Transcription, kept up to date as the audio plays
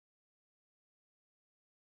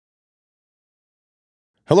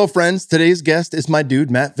Hello, friends. Today's guest is my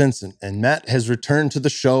dude, Matt Vincent, and Matt has returned to the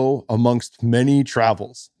show amongst many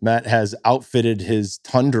travels. Matt has outfitted his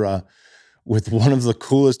Tundra with one of the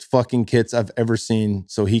coolest fucking kits I've ever seen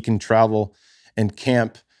so he can travel and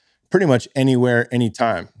camp pretty much anywhere,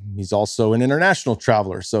 anytime. He's also an international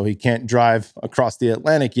traveler, so he can't drive across the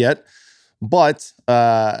Atlantic yet, but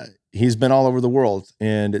he's been all over the world,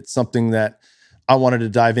 and it's something that I wanted to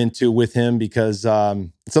dive into with him because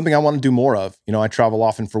it's something I want to do more of. You know, I travel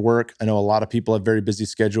often for work. I know a lot of people have very busy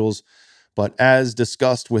schedules, but as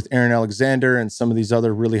discussed with Aaron Alexander and some of these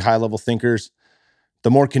other really high-level thinkers,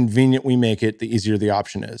 the more convenient we make it, the easier the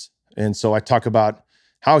option is. And so I talk about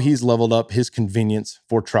how he's leveled up his convenience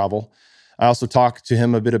for travel. I also talk to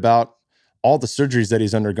him a bit about all the surgeries that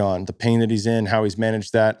he's undergone, the pain that he's in, how he's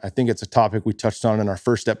managed that. I think it's a topic we touched on in our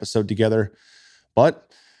first episode together, but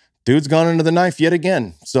dude's gone into the knife yet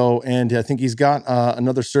again. And I think he's got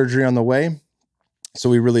another surgery on the way. So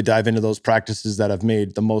we really dive into those practices that have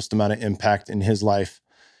made the most amount of impact in his life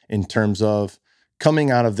in terms of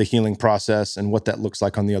coming out of the healing process and what that looks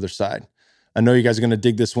like on the other side. I know you guys are going to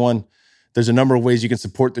dig this one. There's a number of ways you can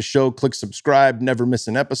support the show. Click subscribe, never miss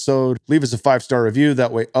an episode. Leave us a 5-star review.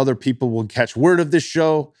 That way other people will catch word of this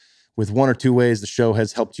show. With 1 or 2 ways the show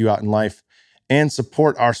has helped you out in life. And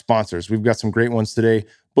support our sponsors. We've got some great ones today.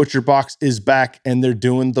 ButcherBox is back and they're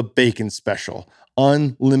doing the bacon special.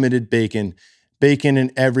 Unlimited bacon. Bacon in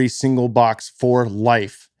every single box for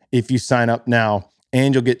life if you sign up now,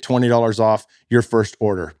 and you'll get $20 off your first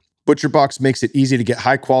order. ButcherBox makes it easy to get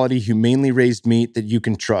high-quality, humanely raised meat that you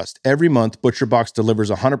can trust. Every month, ButcherBox delivers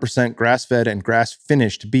 100% grass-fed and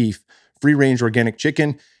grass-finished beef, free-range organic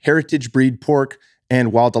chicken, heritage breed pork,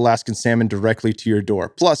 and wild Alaskan salmon directly to your door.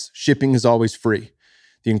 Plus, shipping is always free.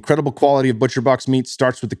 The incredible quality of ButcherBox meat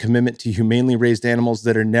starts with the commitment to humanely raised animals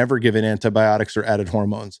that are never given antibiotics or added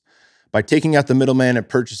hormones. By taking out the middleman and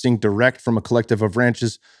purchasing direct from a collective of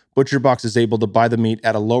ranches, ButcherBox is able to buy the meat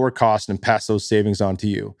at a lower cost and pass those savings on to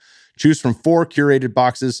you. Choose from 4 curated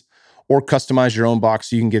boxes or customize your own box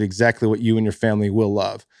so you can get exactly what you and your family will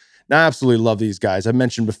love. Now, I absolutely love these guys. I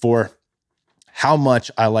mentioned before how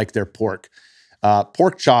much I like their pork.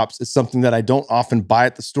 Pork chops is something that I don't often buy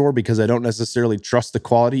at the store because I don't necessarily trust the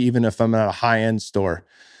quality, even if I'm at a high-end store.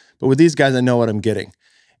 But with these guys, I know what I'm getting.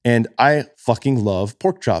 And I fucking love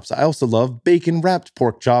pork chops. I also love bacon-wrapped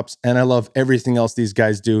pork chops, and I love everything else these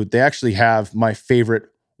guys do. They actually have my favorite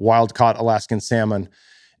wild-caught Alaskan salmon,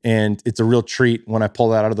 and it's a real treat when I pull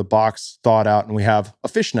that out of the box, thaw it out, and we have a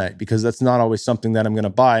fish night, because that's not always something that I'm going to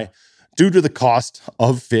buy due to the cost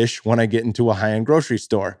of fish when I get into a high-end grocery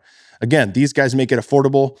store. Again, these guys make it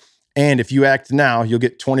affordable, and if you act now, you'll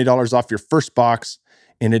get $20 off your first box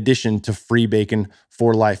in addition to free bacon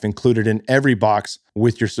for life included in every box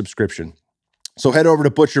with your subscription. So head over to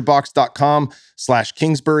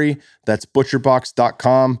butcherbox.com/Kingsbury. That's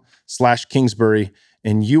butcherbox.com/Kingsbury,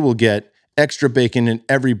 and you will get extra bacon in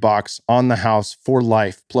every box on the house for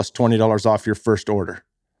life, plus $20 off your first order.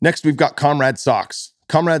 Next, we've got Comrade Socks.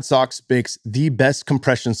 Comrade Socks makes the best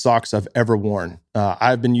compression socks I've ever worn.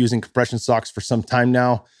 I've been using compression socks for some time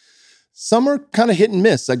now. Some are kind of hit and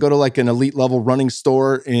miss. I go to like an elite level running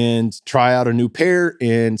store and try out a new pair,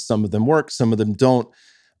 and some of them work, some of them don't.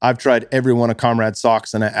 I've tried every one of Comrade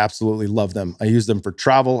socks and I absolutely love them. I use them for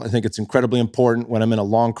travel. I think it's incredibly important when I'm in a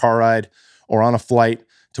long car ride or on a flight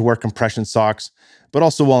to wear compression socks, but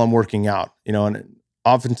also while I'm working out, and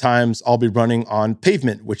oftentimes I'll be running on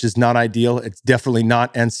pavement, which is not ideal. It's definitely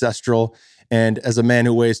not ancestral. And as a man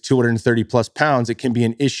who weighs 230 plus pounds, it can be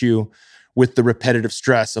an issue with the repetitive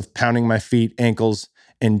stress of pounding my feet, ankles,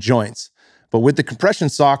 and joints. But with the compression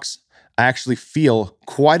socks, I actually feel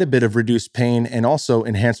quite a bit of reduced pain and also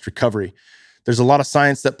enhanced recovery. There's a lot of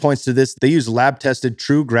science that points to this. They use lab-tested,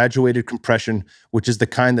 true graduated compression, which is the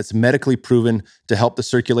kind that's medically proven to help the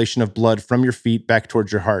circulation of blood from your feet back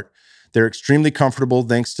towards your heart. They're extremely comfortable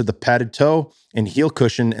thanks to the padded toe and heel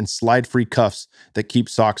cushion and slide-free cuffs that keep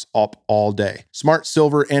socks up all day. Smart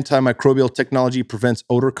Silver antimicrobial technology prevents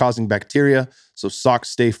odor-causing bacteria, so socks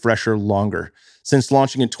stay fresher longer. Since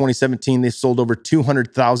launching in 2017, they've sold over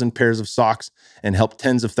 200,000 pairs of socks and helped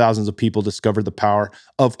tens of thousands of people discover the power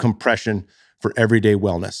of compression for everyday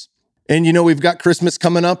wellness. And we've got Christmas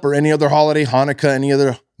coming up, or any other holiday, Hanukkah, any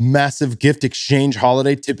other massive gift exchange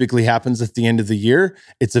holiday typically happens at the end of the year.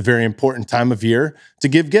 It's a very important time of year to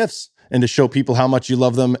give gifts and to show people how much you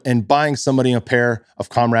love them. And buying somebody a pair of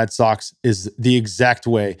Comrade socks is the exact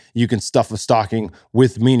way you can stuff a stocking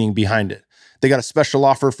with meaning behind it. They got a special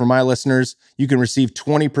offer for my listeners. You can receive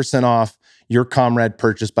 20% off your Comrade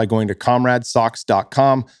purchase by going to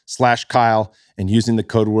comradesocks.com/Kyle and using the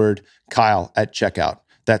code word Kyle at checkout.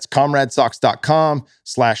 That's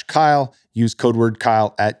comradesocks.com/Kyle. Use code word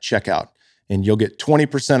Kyle at checkout, and you'll get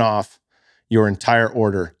 20% off your entire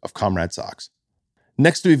order of Comrade socks.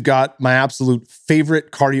 Next, we've got my absolute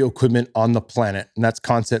favorite cardio equipment on the planet, and that's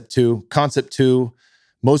Concept 2. Concept 2,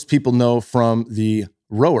 most people know from the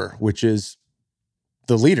rower, which is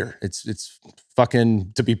the leader. It's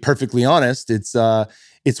fucking, to be perfectly honest, it's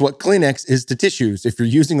what Kleenex is to tissues. If you're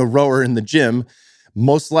using a rower in the gym,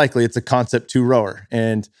 most likely it's a Concept 2 rower,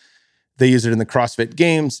 and they use it in the CrossFit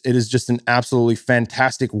Games. It is just an absolutely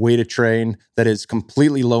fantastic way to train that is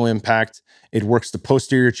completely low impact. It works the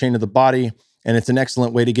posterior chain of the body, and it's an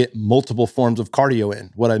excellent way to get multiple forms of cardio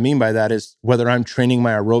in. What I mean by that is whether I'm training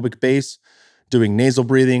my aerobic base, doing nasal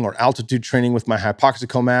breathing or altitude training with my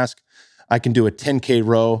hypoxico mask, I can do a 10K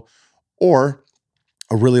row or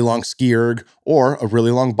a really long ski erg or a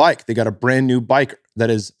really long bike. They got a brand new bike that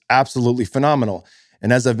is absolutely phenomenal.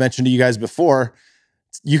 And as I've mentioned to you guys before,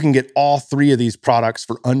 you can get all three of these products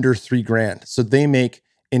for under $3,000. So they make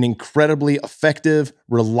an incredibly effective,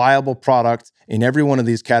 reliable product in every one of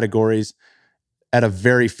these categories at a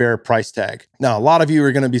very fair price tag. Now, a lot of you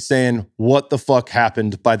are going to be saying, what the fuck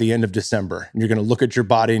happened by the end of December? And you're going to look at your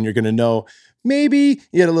body and you're going to know, maybe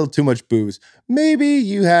you had a little too much booze. Maybe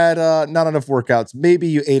you had not enough workouts. Maybe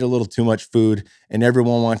you ate a little too much food, and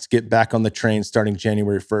everyone wants to get back on the train starting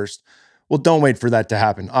January 1st. Well, don't wait for that to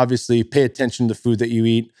happen. Obviously, pay attention to the food that you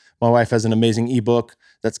eat. My wife has an amazing ebook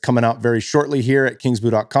that's coming out very shortly here at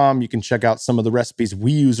kingsboo.com. You can check out some of the recipes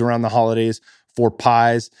we use around the holidays for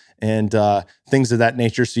pies and things of that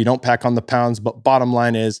nature, so you don't pack on the pounds. But bottom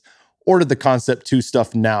line is, order the Concept 2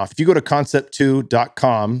 stuff now. If you go to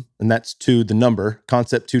concept2.com, and that's 2, the number,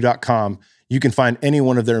 concept2.com, you can find any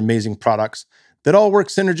one of their amazing products that all work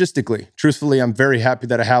synergistically. Truthfully, I'm very happy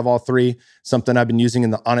that I have all three, something I've been using in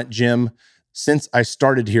the Onnit gym since I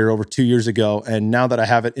started here over 2 years ago. And now that I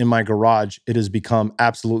have it in my garage, it has become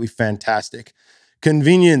absolutely fantastic.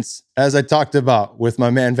 Convenience, as I talked about with my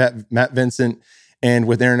man, Matt Vincent, and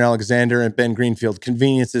with Aaron Alexander and Ben Greenfield.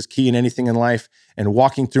 Convenience is key in anything in life. And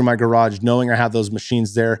walking through my garage, knowing I have those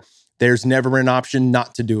machines there, there's never an option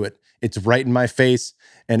not to do it. It's right in my face,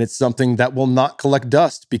 and it's something that will not collect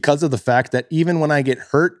dust because of the fact that even when I get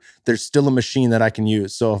hurt, there's still a machine that I can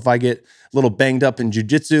use. So if I get a little banged up in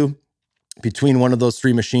jiu-jitsu, between one of those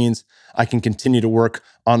three machines, I can continue to work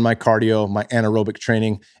on my cardio, my anaerobic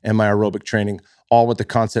training, and my aerobic training, all with the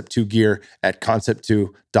Concept 2 gear at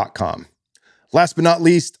concept2.com. Last but not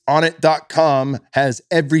least, Onnit.com has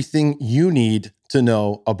everything you need to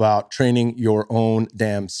know about training your own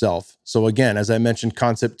damn self. So again, as I mentioned,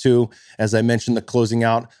 Concept 2, as I mentioned, the closing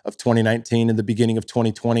out of 2019 and the beginning of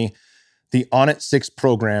 2020, the Onnit 6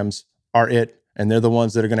 programs are it, and they're the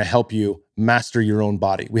ones that are going to help you master your own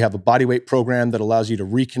body. We have a bodyweight program that allows you to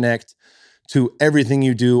reconnect to everything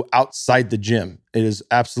you do outside the gym. It is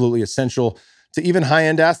absolutely essential to even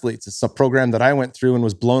high-end athletes. It's a program that I went through and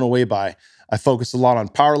was blown away by. I focus a lot on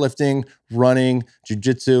powerlifting, running,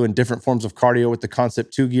 jiu-jitsu, and different forms of cardio with the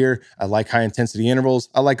Concept 2 gear. I like high-intensity intervals.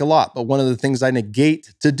 I like a lot, but one of the things I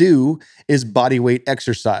negate to do is bodyweight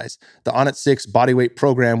exercise. The Onnit 6 bodyweight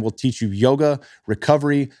program will teach you yoga,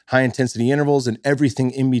 recovery, high-intensity intervals, and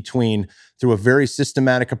everything in between through a very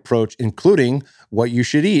systematic approach, including what you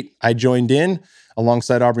should eat. I joined in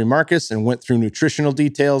alongside Aubrey Marcus and went through nutritional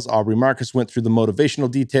details. Aubrey Marcus went through the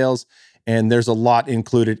motivational details. And there's a lot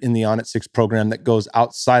included in the Onnit 6 program that goes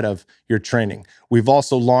outside of your training. We've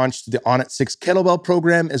also launched the Onnit 6 kettlebell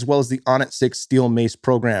program as well as the Onnit 6 steel mace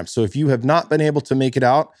program. So if you have not been able to make it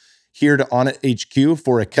out here to Onnit HQ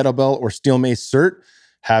for a kettlebell or steel mace cert,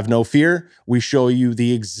 have no fear. We show you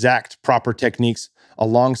the exact proper techniques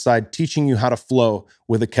alongside teaching you how to flow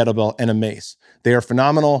with a kettlebell and a mace. They are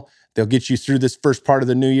phenomenal. They'll get you through this first part of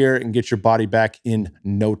the new year and get your body back in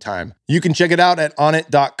no time. You can check it out at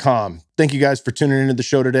onnit.com. Thank you guys for tuning into the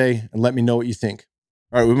show today, and let me know what you think.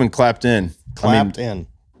 All right, we've been clapped in.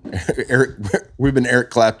 Eric, we've been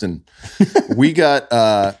Eric Clapton. We got,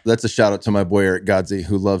 that's a shout out to my boy Eric Godzi,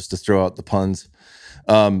 who loves to throw out the puns.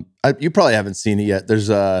 You probably haven't seen it yet. There's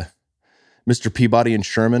Mr. Peabody and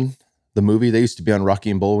Sherman, the movie. They used to be on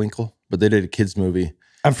Rocky and Bullwinkle, but they did a kids movie.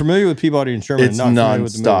 I'm familiar with Peabody and Sherman. It's not familiar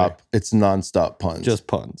with the movie. It's nonstop puns. Just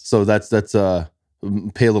puns. So that's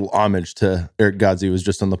pay a little homage to Eric Godzi, who was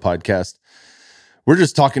just on the podcast. We're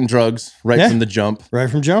just talking drugs from the jump. Right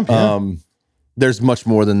from jump. Yeah. There's much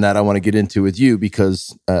more than that I want to get into with you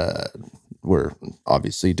because we're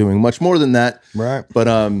obviously doing much more than that. Right. But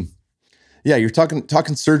yeah, you're talking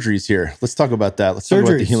surgeries here. Let's talk about that. Let's talk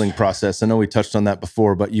about the healing process. I know we touched on that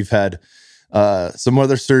before, but you've had some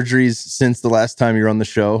other surgeries since the last time you were on the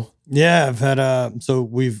show. Yeah, I've had so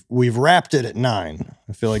we've wrapped it at 9.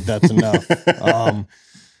 I feel like that's enough.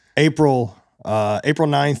 April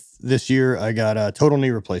 9th this year, I got a total knee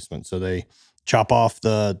replacement. So they chop off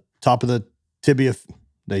the top of the tibia,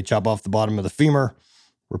 they chop off the bottom of the femur,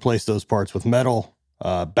 replace those parts with metal,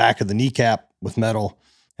 back of the kneecap with metal,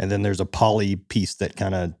 and then there's a poly piece that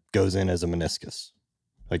kind of goes in as a meniscus,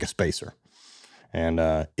 like a spacer.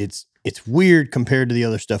 And it's weird compared to the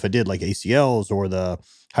other stuff I did, like ACLs or the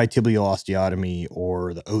high tibial osteotomy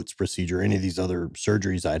or the Oates procedure, any of these other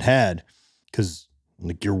surgeries I'd had, because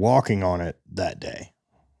like you're walking on it that day.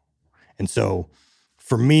 And so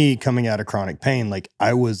for me, coming out of chronic pain, like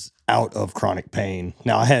I was out of chronic pain.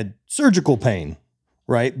 Now I had surgical pain,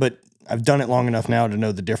 right? But I've done it long enough now to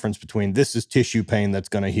know the difference between this is tissue pain that's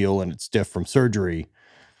going to heal and it's stiff from surgery.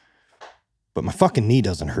 But my fucking knee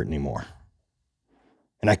doesn't hurt anymore.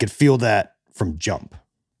 And I could feel that from jump.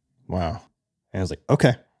 Wow. And I was like,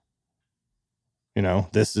 okay. You know,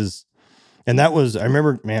 this is, and that was, I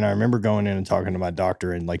remember going in and talking to my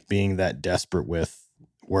doctor and like being that desperate with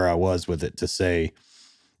where I was with it to say,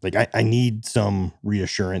 like, I need some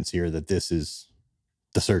reassurance here that this is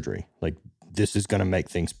the surgery. Like, this is going to make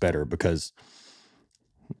things better, because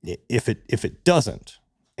if it doesn't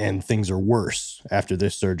and things are worse after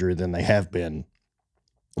this surgery than they have been,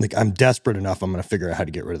 like, I'm desperate enough, I'm going to figure out how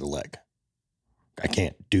to get rid of the leg. I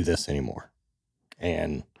can't do this anymore.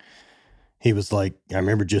 And he was like, I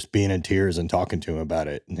remember just being in tears and talking to him about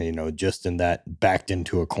it, and, you know, just in that backed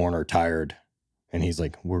into a corner, tired. And he's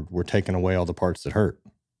like, we're taking away all the parts that hurt.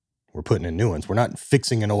 We're putting in new ones. We're not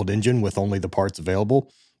fixing an old engine with only the parts available.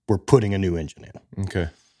 We're putting a new engine in. Okay.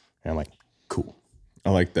 And I'm like, cool.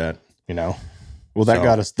 I like that. You know? Well, that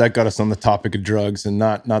got us on the topic of drugs, and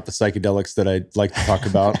not the psychedelics that I'd like to talk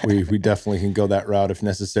about. we definitely can go that route if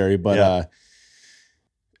necessary, but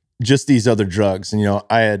just these other drugs. And, you know,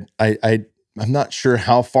 I'm not sure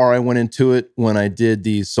how far I went into it when I did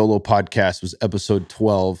the solo podcast. It was episode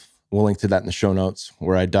 12. We'll link to that in the show notes,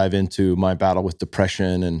 where I dive into my battle with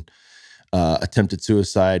depression and attempted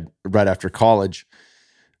suicide right after college.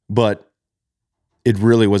 But it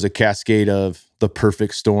really was a cascade of the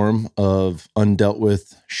perfect storm of undealt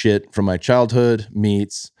with shit from my childhood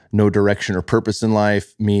meets no direction or purpose in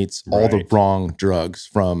life meets all the wrong drugs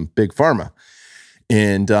from Big Pharma.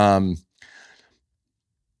 And,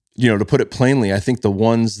 you know, to put it plainly, I think the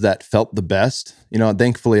ones that felt the best, you know,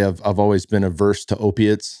 thankfully I've always been averse to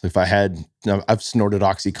opiates. If I had, you know, I've snorted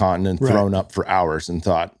OxyContin and thrown up for hours and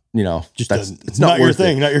thought, you know, just it's not your worth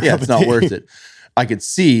thing, it. not your yeah, cup it's of not tea. worth it. I could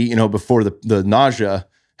see, you know, before the nausea,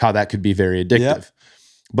 how that could be very addictive. Yep.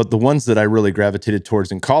 But the ones that I really gravitated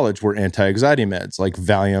towards in college were anti-anxiety meds like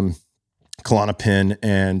Valium, Klonopin,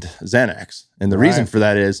 and Xanax. And the reason for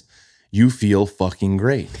that is you feel fucking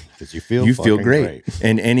great. Because you feel great.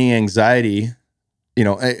 And any anxiety, you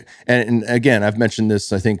know, and again, I've mentioned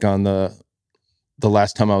this, I think, on the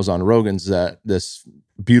last time I was on Rogan's, that this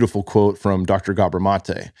beautiful quote from Dr. Gabor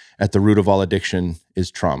Mate: at the root of all addiction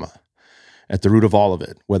is trauma. At the root of all of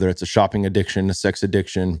it, whether it's a shopping addiction, a sex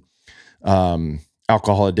addiction,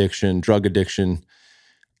 alcohol addiction, drug addiction.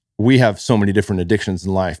 We have so many different addictions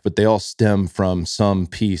in life, but they all stem from some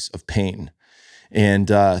piece of pain. And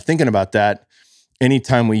thinking about that,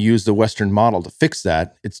 anytime we use the Western model to fix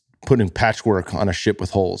that, it's putting patchwork on a ship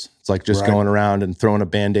with holes. It's like just going around and throwing a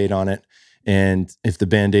Band-Aid on it. And if the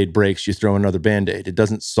Band-Aid breaks, you throw another Band-Aid. It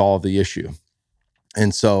doesn't solve the issue.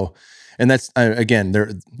 And so, and that's,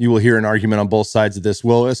 again, you will hear an argument on both sides of this.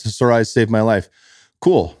 Well, SSRIs saved my life.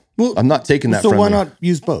 Cool. Well, I'm not taking that from you. So why not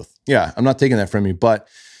use both? Yeah, I'm not taking that from you. But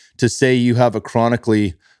to say you have a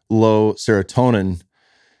chronically low serotonin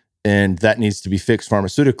and that needs to be fixed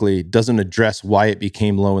pharmaceutically doesn't address why it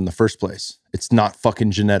became low in the first place. It's not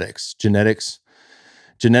fucking genetics. Genetics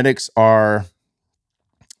are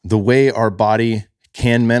the way our body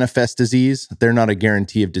can manifest disease. They're not a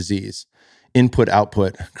guarantee of disease. Input,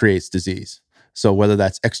 output creates disease. So whether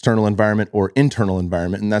that's external environment or internal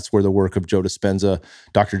environment, and that's where the work of Joe Dispenza,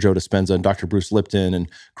 Dr. Joe Dispenza, and Dr. Bruce Lipton, and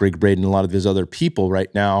Greg Braden, and a lot of these other people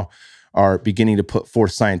right now are beginning to put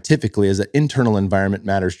forth scientifically, is that internal environment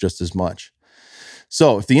matters just as much.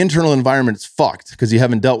 So if the internal environment is fucked because you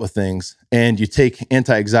haven't dealt with things, and you take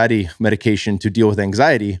anti-anxiety medication to deal with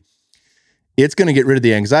anxiety, it's going to get rid of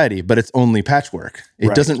the anxiety, but it's only patchwork.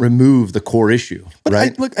 It doesn't remove the core issue. But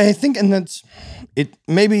right? I think, and that's it.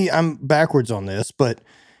 Maybe I'm backwards on this, but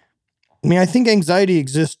I mean, I think anxiety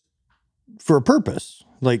exists for a purpose.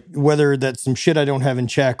 Like whether that's some shit I don't have in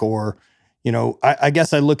check, or, you know, I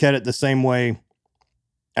guess I look at it the same way.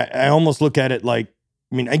 I almost look at it like,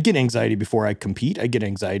 I mean, I get anxiety before I compete. I get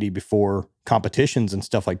anxiety before competitions and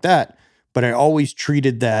stuff like that. But I always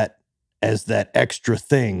treated that as that extra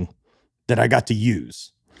thing that I got to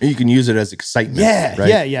use. You can use it as excitement. Yeah,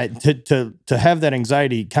 right? yeah. To have that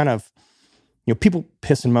anxiety kind of, people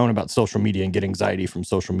piss and moan about social media and get anxiety from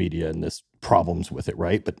social media and there's problems with it,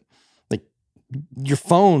 right? But like your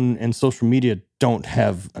phone and social media don't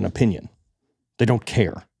have an opinion. They don't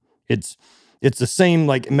care. It's the same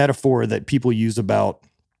like metaphor that people use about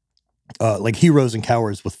like heroes and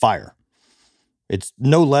cowards with fire. It's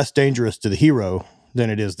no less dangerous to the hero than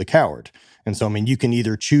it is the coward. And so, I mean, you can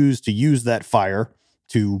either choose to use that fire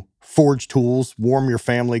to forge tools, warm your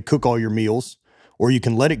family, cook all your meals, or you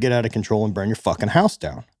can let it get out of control and burn your fucking house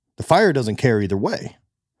down. The fire doesn't care either way.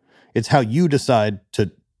 It's how you decide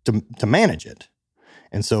to manage it.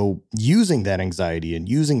 And so using that anxiety and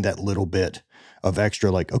using that little bit of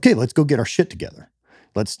extra, like, okay, let's go get our shit together.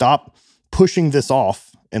 Let's stop pushing this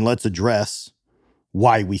off and let's address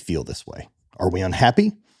why we feel this way. Are we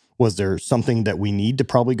unhappy? Was there something that we need to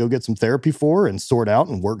probably go get some therapy for and sort out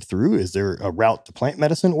and work through? Is there a route to plant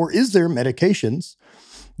medicine, or is there medications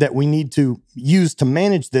that we need to use to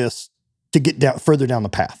manage this to get further down the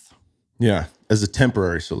path? Yeah, as a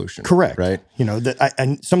temporary solution. Correct. Right. That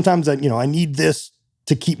I sometimes I need this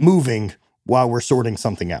to keep moving while we're sorting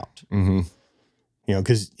something out. Mm-hmm.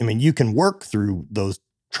 Because I mean, you can work through those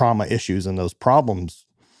trauma issues and those problems,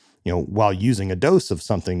 while using a dose of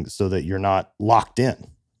something so that you're not locked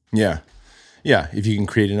in. Yeah. Yeah. If you can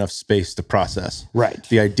create enough space to process. Right.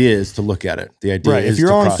 The idea is to look at it. The idea is if you're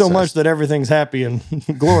to on process. so much that everything's happy and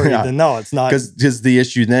glory, then no, it's not. Because the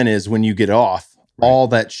issue then is when you get off, all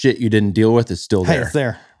that shit you didn't deal with is still there. Hey, it's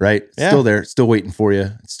there. Right? It's still there. It's still waiting for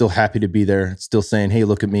you. It's still happy to be there. It's still saying, hey,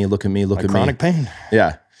 look at me, look at me, look at me. Chronic pain.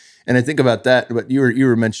 Yeah. And I think about that, but you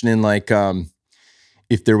were mentioning like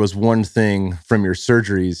if there was one thing from your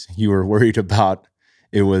surgeries you were worried about,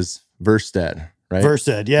 it was Versed, right?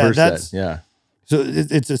 Versed, yeah. Versed, yeah. So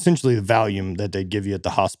it's essentially the Valium that they give you at the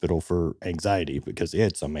hospital for anxiety because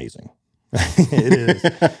it's amazing. It is.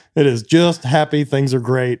 It is just happy. Things are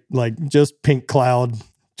great. Like just pink cloud,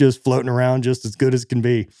 just floating around, just as good as can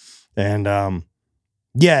be. And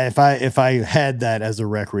if I had that as a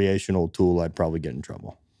recreational tool, I'd probably get in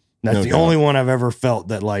trouble. That's the only one I've ever felt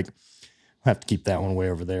that like I have to keep that one way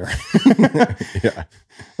over there. Yeah.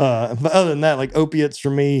 But other than that, like opiates for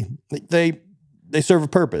me, they serve a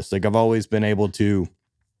purpose. Like I've always been able to,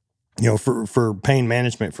 for pain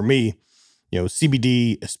management for me,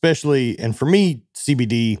 CBD especially, and for me,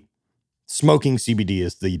 smoking CBD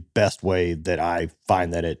is the best way that I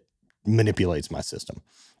find that it manipulates my system.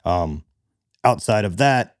 Outside of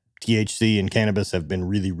that, THC and cannabis have been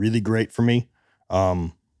really, really great for me.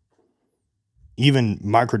 Even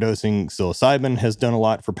microdosing psilocybin has done a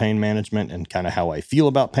lot for pain management and kind of how I feel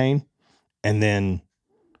about pain. And then,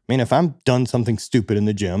 if I'm done something stupid in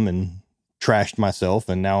the gym and trashed myself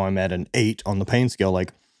and now I'm at an 8 on the pain scale,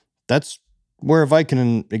 like that's where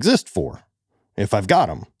Vicodin exists for if I've got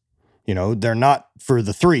them. They're not for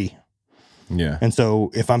the 3. Yeah. And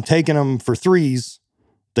so if I'm taking them for 3s,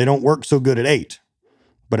 they don't work so good at 8.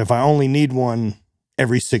 But if I only need one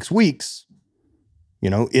every 6 weeks,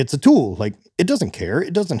 it's a tool. Like it doesn't care.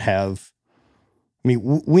 It doesn't have,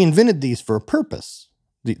 we invented these for a purpose,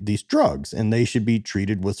 these drugs, and they should be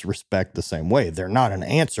treated with respect the same way. They're not an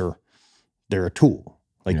answer. They're a tool.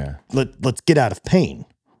 Like let's get out of pain,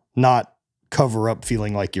 not cover up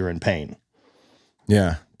feeling like you're in pain.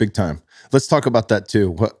 Yeah, big time. Let's talk about that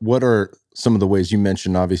too. What are some of the ways you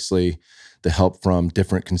mentioned, obviously, the help from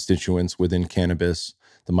different constituents within cannabis,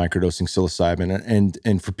 the microdosing psilocybin,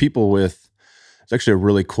 and for people with, it's actually a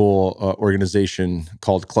really cool organization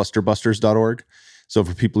called clusterbusters.org. So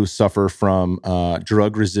for people who suffer from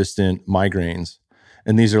drug-resistant migraines,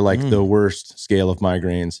 and these are like the worst scale of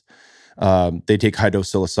migraines, they take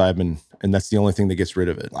high-dose psilocybin, and that's the only thing that gets rid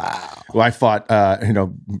of it. Wow. Well, I fought,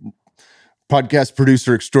 podcast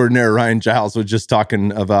producer extraordinaire Ryan Giles was just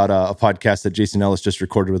talking about a podcast that Jason Ellis just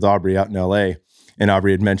recorded with Aubrey out in LA. And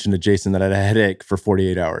Aubrey had mentioned to Jason that I had a headache for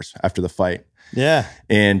 48 hours after the fight. Yeah.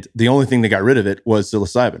 And the only thing that got rid of it was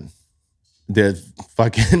psilocybin. The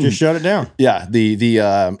fucking just shut it down. Yeah.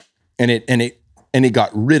 And it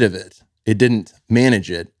got rid of it. It didn't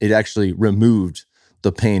manage it. It actually removed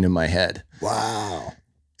the pain in my head. Wow.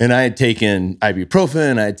 And I had taken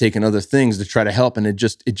ibuprofen, I had taken other things to try to help, and it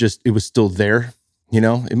was still there.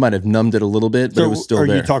 It might have numbed it a little bit, but it was still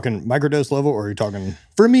there. Are you talking microdose level, or are you talking?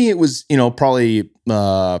 For me, it was, probably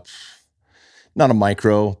not a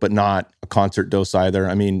micro, but not a concert dose either.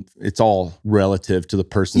 I mean, it's all relative to the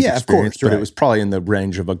person's experience, but it was probably in the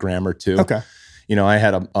range of a gram or 2. Okay. I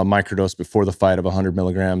had a microdose before the fight of 100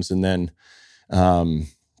 milligrams, and then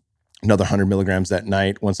another 100 milligrams that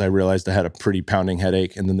night once I realized I had a pretty pounding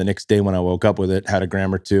headache. And then the next day when I woke up with it, had a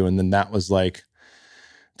gram or two. And then that was like,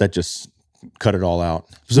 that just cut it all out.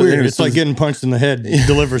 So weird. anyway, It's like getting punched in the head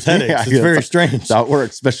delivers headaches. Yeah, It's very strange. That's how it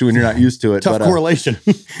works, especially when you're not used to it. Tough correlation.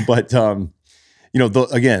 But you know,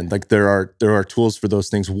 again, like there are tools for those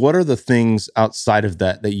things. What are the things outside of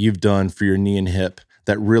that you've done for your knee and hip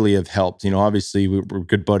that really have helped? You know, obviously we're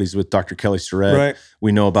good buddies with Dr. Kelly Surratt. Right.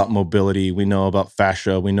 We know about mobility. We know about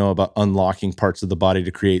fascia. We know about unlocking parts of the body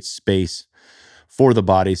to create space for the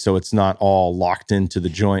body so it's not all locked into the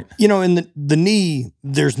joint. You know, in the knee,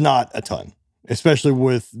 there's not a ton, especially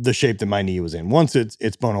with the shape that my knee was in. Once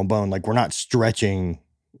it's bone on bone, like we're not stretching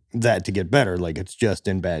that to get better. Like it's just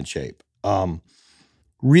in bad shape.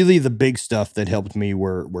 Really, the big stuff that helped me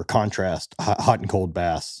were contrast, hot and cold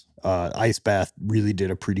baths. Ice bath really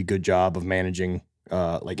did a pretty good job of managing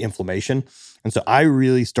like inflammation. And so I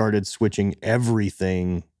really started switching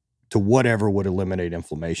everything to whatever would eliminate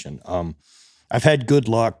inflammation. I've had good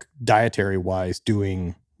luck dietary wise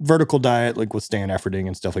doing vertical diet, like with Stan Efferding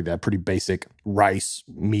and stuff like that. Pretty basic rice,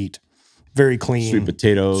 meat, very clean. Sweet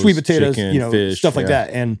potatoes, chicken, you know, fish, stuff like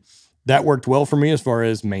that. And that worked well for me as far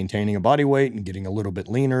as maintaining a body weight and getting a little bit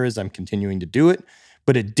leaner as I'm continuing to do it.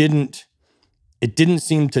 But it didn't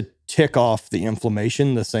seem to tick off the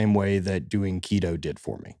inflammation the same way that doing keto did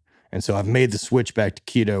for me. And so I've made the switch back to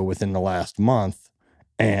keto within the last month,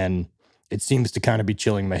 and it seems to kind of be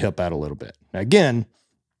chilling my hip out a little bit. Now, again,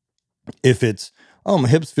 if it's, oh, my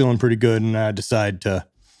hip's feeling pretty good and I decide to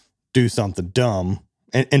do something dumb,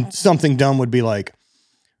 and something dumb would be like,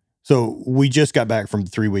 so we just got back from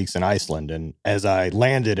 3 weeks in Iceland, and as I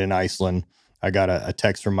landed in Iceland, I got a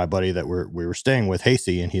text from my buddy that we were staying with,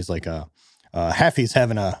 Hasey, and he's like, Haffy's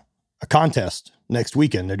having a contest next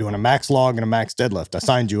weekend. They're doing a max log and a max deadlift. I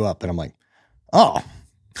signed you up. And I'm like, oh,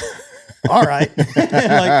 all right.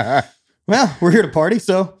 Like, well, we're here to party,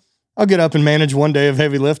 so I'll get up and manage one day of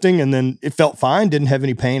heavy lifting. And then it felt fine. Didn't have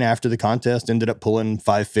any pain after the contest. Ended up pulling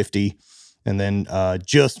 550 and then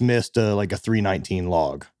just missed like a 319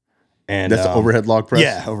 log. And that's overhead log press?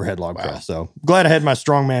 Yeah, overhead log press. So glad I had my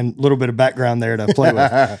strongman little bit of background there to play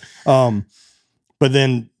with. But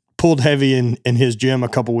then pulled heavy in his gym a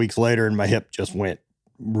couple weeks later, and my hip just went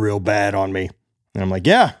real bad on me. And I'm like,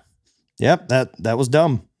 yep, that was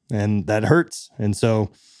dumb, and that hurts. And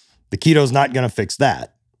so the keto's not going to fix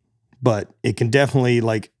that, but it can definitely,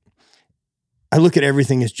 like, I look at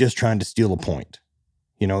everything as just trying to steal a point.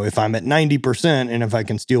 You know, if I'm at 90% and if I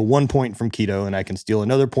can steal 1 point from keto and I can steal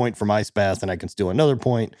another point from ice bath and I can steal another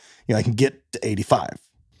point, you know, I can get to 85.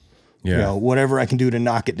 Yeah. You know, whatever I can do to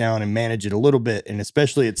knock it down and manage it a little bit. And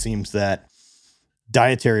especially it seems that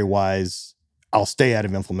dietary wise, I'll stay out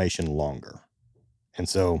of inflammation longer. And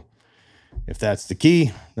so if that's the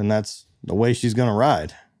key, then that's the way she's going to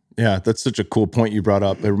ride. Yeah, that's such a cool point you brought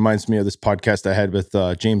up. It reminds me of this podcast I had with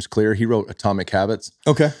James Clear. He wrote Atomic Habits.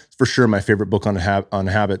 Okay. It's for sure my favorite book on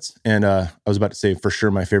habits. And I was about to say for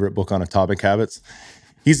sure my favorite book on Atomic Habits.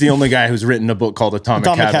 He's the only guy who's written a book called Atomic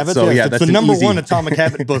Habits. So yeah, that's the number one Atomic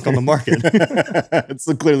Habit book on the market. It's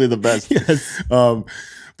clearly the best. Yes.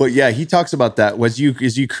 But yeah, he talks about that.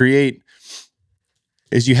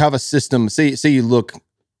 As you have a system, say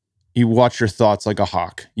you watch your thoughts like a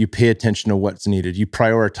hawk. You pay attention to what's needed. You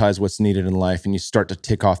prioritize what's needed in life, and you start to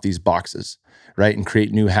tick off these boxes, right? And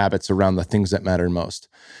create new habits around the things that matter most.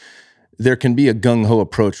 There can be a gung-ho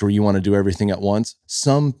approach where you want to do everything at once.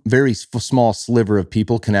 Some very small sliver of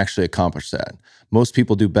people can actually accomplish that. Most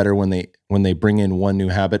people do better when they bring in one new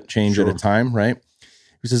habit change at a time, right?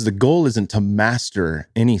 He says the goal isn't to master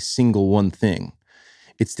any single one thing.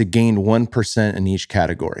 It's to gain 1% in each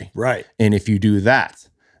category. Right. And if you do that,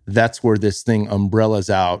 that's where this thing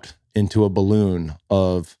umbrellas out into a balloon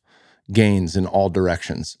of gains in all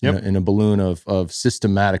directions, in a balloon of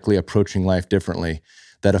systematically approaching life differently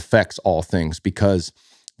that affects all things because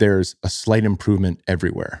there's a slight improvement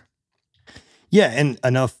everywhere. Yeah, and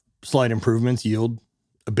enough slight improvements yield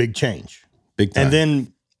a big change. Big time. And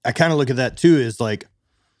then I kind of look at that too as like,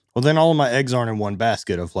 well, then all of my eggs aren't in one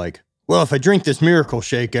basket of like, well, if I drink this Miracle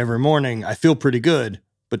Shake every morning, I feel pretty good.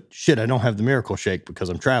 But shit, I don't have the Miracle Shake because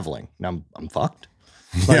I'm traveling. Now I'm fucked.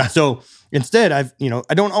 Like, so instead, I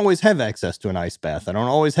don't always have access to an ice bath. I don't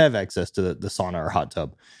always have access to the sauna or hot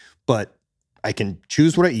tub, but I can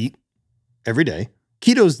choose what I eat every day.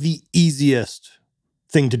 Keto's the easiest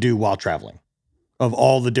thing to do while traveling of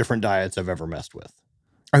all the different diets I've ever messed with.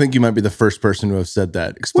 I think you might be the first person to have said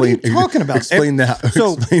that. Explain, what are you talking about? Explain that.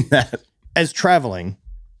 So, explain that. As traveling,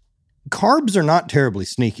 carbs are not terribly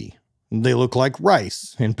sneaky. They look like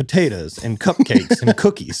rice and potatoes and cupcakes and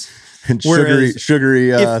cookies. And sugary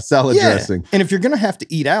salad dressing. And if you're going to have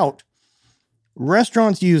to eat out,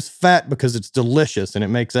 restaurants use fat because it's delicious and it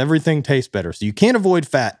makes everything taste better. So you can't avoid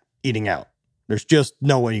fat eating out. There's just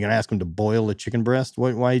no way you're going to ask them to boil a chicken breast.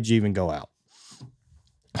 Why did you even go out?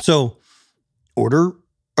 So order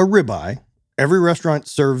a ribeye. Every restaurant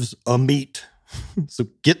serves a meat. So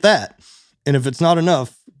get that. And if it's not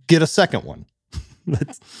enough, get a second one.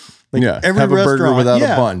 Every have a burger without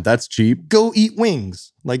a bun. That's cheap. Go eat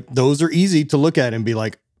wings. Like, those are easy to look at and be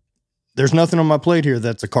like, there's nothing on my plate here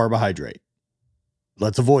that's a carbohydrate.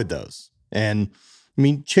 Let's avoid those. And I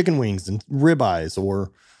mean, chicken wings and ribeyes,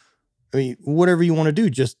 or I mean, whatever you want to do,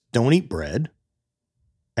 just don't eat bread.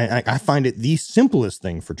 And I find it the simplest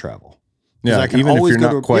thing for travel. Yeah, even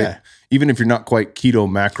if you're not quite keto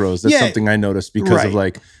macros, that's something I noticed because of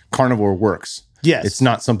like carnivore works. Yes. It's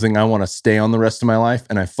not something I want to stay on the rest of my life.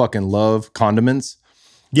 And I fucking love condiments.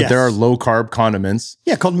 But there are low carb condiments.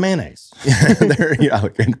 Yeah, called mayonnaise.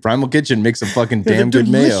 And Primal Kitchen makes a fucking damn good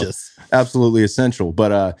mayo. Absolutely essential.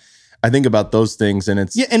 But I think about those things, and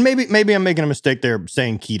it's and maybe I'm making a mistake there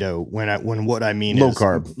saying keto when what I mean is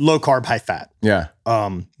low carb, high fat. Yeah.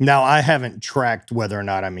 Now I haven't tracked whether or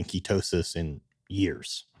not I'm in ketosis in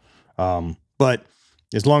years, but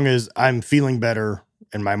as long as I'm feeling better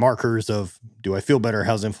and my markers of do I feel better,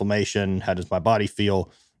 how's inflammation, how does my body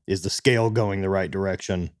feel, is the scale going the right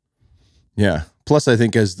direction? Yeah. Plus, I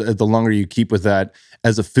think as the longer you keep with that,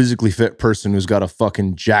 as a physically fit person who's got a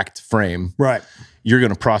fucking jacked frame, right, you're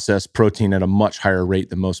going to process protein at a much higher rate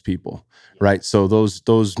than most people, right? So those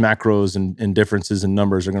macros and differences in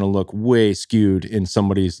numbers are going to look way skewed in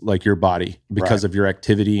somebody's like your body because of your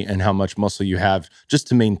activity and how much muscle you have just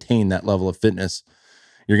to maintain that level of fitness.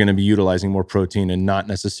 You're going to be utilizing more protein and not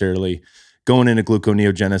necessarily going into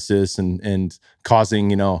gluconeogenesis and causing,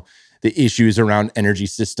 the issues around energy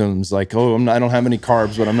systems, like, I don't have any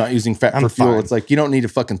carbs, but I'm not using fat for fuel. It's like, you don't need to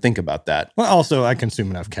fucking think about that. Well, also, I consume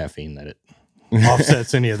enough caffeine that it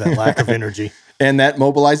offsets any of that lack of energy. And that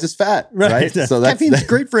mobilizes fat, right? So caffeine's a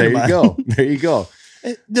great friend of mine. There you go.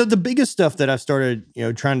 The biggest stuff that I've started,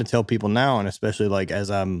 trying to tell people now, and especially like as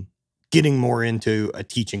I'm getting more into a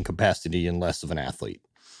teaching capacity and less of an athlete,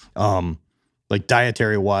 like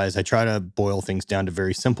dietary wise, I try to boil things down to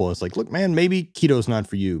very simple. It's like, look, man, maybe keto's not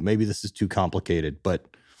for you. Maybe this is too complicated, but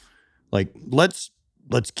like, let's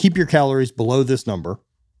keep your calories below this number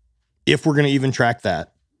if we're going to even track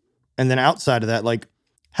that. And then outside of that, like,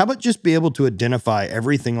 how about just be able to identify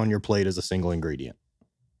everything on your plate as a single ingredient?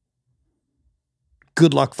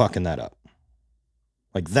 Good luck fucking that up.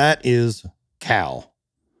 Like, that is cal.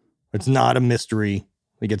 It's not a mystery.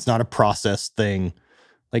 Like, it's not a processed thing.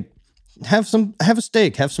 Like, have a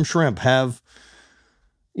steak, have some shrimp, have,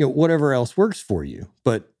 whatever else works for you.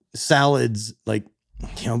 But salads, like,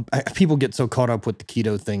 people get so caught up with the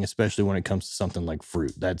keto thing, especially when it comes to something like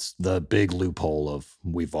fruit. That's the big loophole of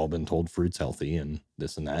we've all been told fruit's healthy and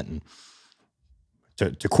this and that. And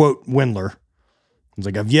to quote Wendler, it's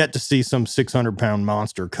like, I've yet to see some 600-pound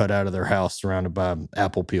monster cut out of their house surrounded by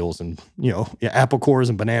apple peels and, apple cores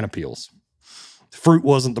and banana peels. Fruit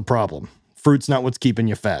wasn't the problem. Fruit's not what's keeping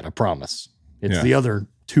you fat, I promise. It's the other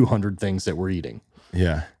 200 things that we're eating.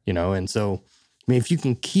 Yeah. And so, I mean, if you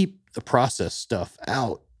can keep the processed stuff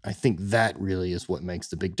out, I think that really is what makes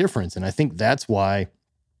the big difference. And I think that's why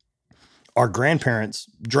our grandparents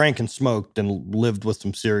drank and smoked and lived with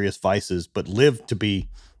some serious vices, but lived to be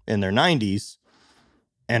in their 90s.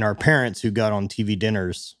 And our parents who got on TV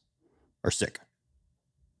dinners are sick.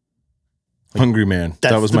 Like, Hungry Man.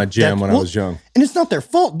 That was my jam when I was young. And it's not their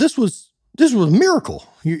fault. This was a miracle.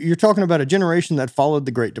 You're talking about a generation that followed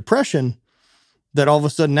the Great Depression that all of a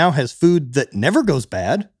sudden now has food that never goes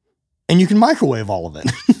bad, and you can microwave all of it.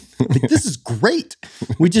 Like, this is great.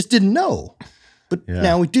 We just didn't know, but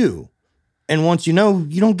now we do. And once you know,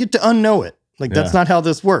 you don't get to unknow it. Like, that's not how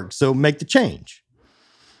this works. So make the change.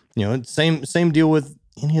 Same deal with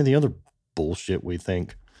any of the other bullshit we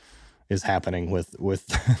think is happening with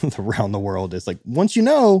around the world. It's like, once you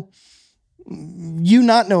know, you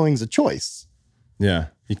not knowing is a choice. Yeah,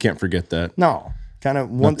 you can't forget that. No,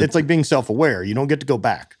 it's like being self-aware. You don't get to go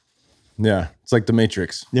back. Yeah, it's like the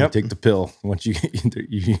Matrix. Yep. You take the pill once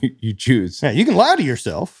you choose. Yeah, you can lie to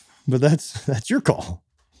yourself, but that's your call.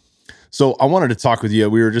 So I wanted to talk with you.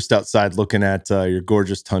 We were just outside looking at your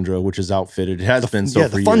gorgeous Tundra, which is outfitted. It has been so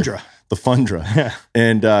for the Fundra. The Fundra. Yeah.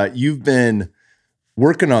 And you've been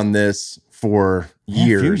working on this for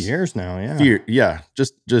years. A few years now, yeah.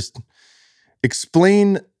 Just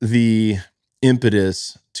explain the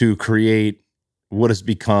impetus to create what has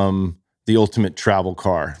become the ultimate travel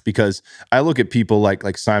car. Because I look at people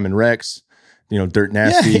like Simon Rex, Dirt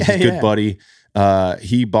Nasty, he's a good buddy.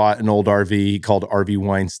 He bought an old RV he called RV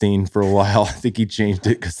Weinstein for a while. I think he changed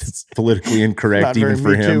it because it's politically incorrect Not even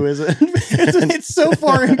very for Me him. Too, is it? It's so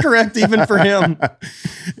far incorrect even for him.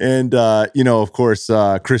 And, of course,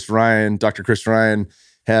 Dr. Chris Ryan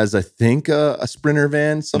has, I think, a Sprinter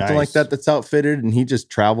van, something like Nice. that's outfitted, and he just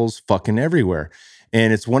travels fucking everywhere.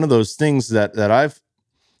 And it's one of those things that I've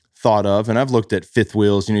thought of, and I've looked at fifth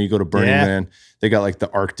wheels. You go to Burning Man, they got like the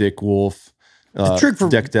Arctic Wolf trick for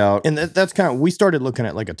decked out. And that's kind of, we started looking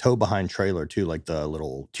at like a tow behind trailer too, like the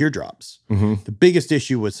little teardrops. Mm-hmm. The biggest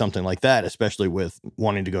issue with something like that, especially with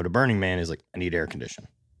wanting to go to Burning Man, is like, I need air condition.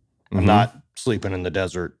 Mm-hmm. I'm not sleeping in the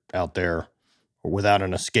desert out there or without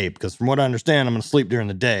an escape, because from what I understand, I'm going to sleep during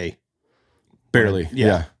the day. Barely.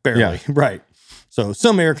 Yeah. Barely. Yeah. Right. So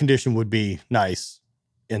some air condition would be nice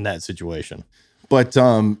in that situation. But,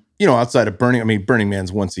 outside of Burning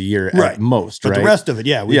Man's once a year Right. at most, But right? the rest of it,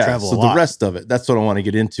 we travel a lot. So the rest of it, that's what I want to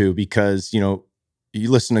get into, because, you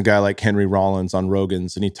listen to a guy like Henry Rollins on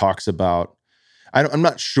Rogan's, and he talks about, I'm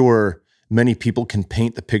not sure many people can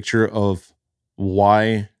paint the picture of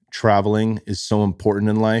why traveling is so important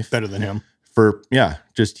in life. Better than him.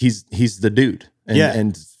 He's the dude.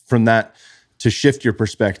 And from that, to shift your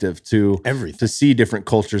perspective to everything, to see different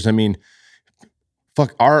cultures. I mean,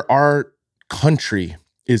 fuck, our country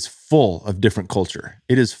is full of different culture.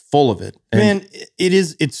 It is full of it. And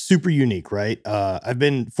it's super unique, right? I've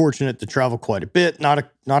been fortunate to travel quite a bit, not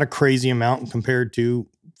a crazy amount compared to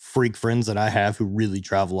freak friends that I have who really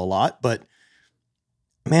travel a lot. But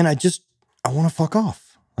man, I want to fuck off.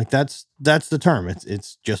 Like that's the term.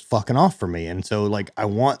 It's just fucking off for me. And so like, I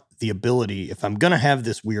want the ability, if I'm going to have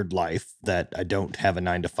this weird life that I don't have a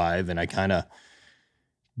 9 to 5 and I kind of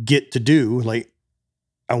get to do, like,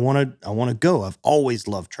 I want to go. I've always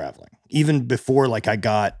loved traveling. Even before like I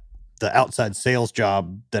got the outside sales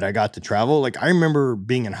job that I got to travel. Like I remember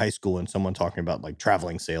being in high school and someone talking about like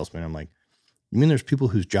traveling salesmen. I'm like, you mean there's people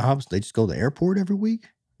whose jobs, they just go to the airport every week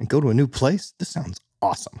and go to a new place? This sounds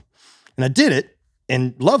awesome. And I did it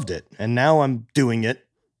and loved it. And now I'm doing it,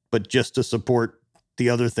 but just to support the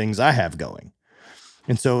other things I have going.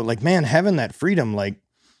 And so like, man, having that freedom, like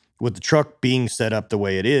with the truck being set up the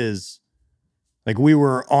way it is, like we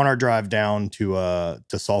were on our drive down to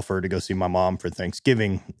Sulphur to go see my mom for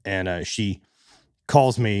Thanksgiving. And she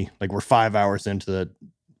calls me, like we're 5 hours into the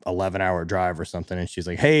 11-hour drive or something. And she's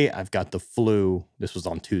like, hey, I've got the flu. This was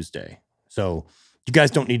on Tuesday. So you guys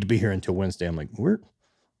don't need to be here until Wednesday. I'm like, we're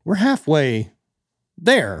halfway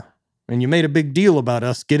there. And you made a big deal about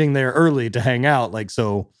us getting there early to hang out. Like,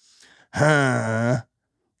 so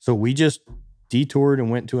we just detoured and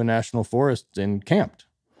went to a national forest and camped.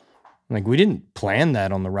 Like we didn't plan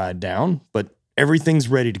that on the ride down, but everything's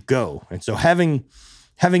ready to go. And so having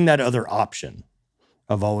that other option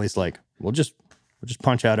of always like, we'll just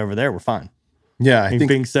punch out over there. We're fine. Yeah. I think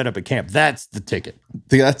being set up at camp, that's the ticket.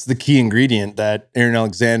 That's the key ingredient that Aaron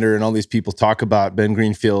Alexander and all these people talk about, Ben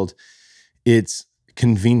Greenfield. It's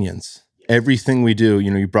convenience. Everything we do,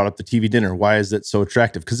 you brought up the TV dinner. Why is it so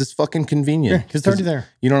attractive? Because it's fucking convenient. Yeah, because it's already there.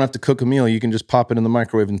 You don't have to cook a meal. You can just pop it in the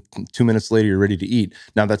microwave and 2 minutes later, you're ready to eat.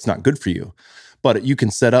 Now, that's not good for you. But you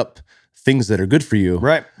can set up things that are good for you,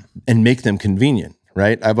 right, and make them convenient,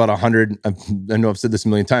 right? I bought 100, I know I've said this a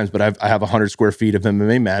million times, but I have 100 square feet of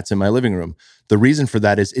MMA mats in my living room. The reason for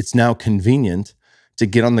that is it's now convenient to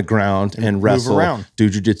get on the ground and wrestle, around, do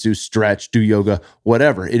jujitsu, stretch, do yoga,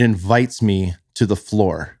 whatever. It invites me to the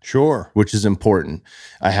floor. Sure. Which is important.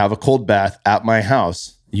 I have a cold bath at my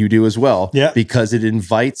house. You do as well. Yeah. Because it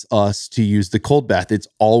invites us to use the cold bath. It's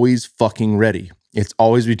always fucking ready. It's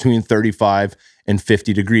always between 35 and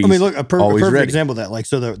 50 degrees. I mean, look, a perfect ready. example of that. Like,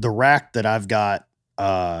 so the rack that I've got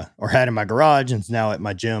or had in my garage and is now at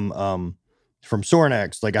my gym from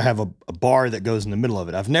Sorinex, like I have a bar that goes in the middle of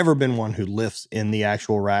it. I've never been one who lifts in the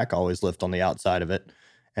actual rack. I always lift on the outside of it.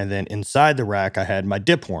 And then inside the rack, I had my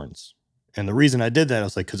dip horns. And the reason I did that, I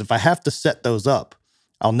was like, because if I have to set those up,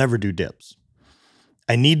 I'll never do dips.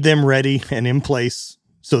 I need them ready and in place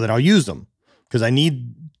so that I'll use them, because I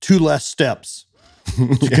need 2 less steps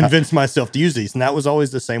to convince myself to use these. And that was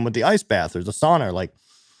always the same with the ice bath or the sauna. Like,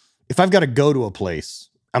 if I've got to go to a place,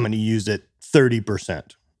 I'm going to use it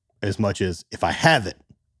 30% as much as if I have it,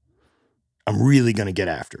 I'm really going to get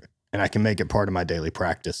after it. And I can make it part of my daily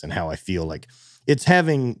practice and how I feel. Like, it's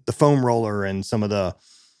having the foam roller and some of the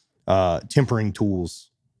tempering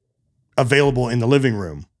tools available in the living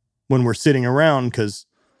room when we're sitting around, because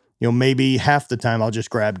maybe half the time I'll just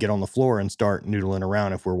get on the floor and start noodling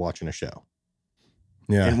around if we're watching a show.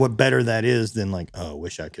 Yeah. And what better that is than like, oh, I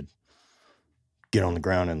wish I could get on the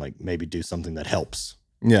ground and like maybe do something that helps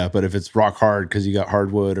Yeah, but if it's rock hard because you got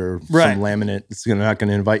hardwood or Right. some laminate, it's not going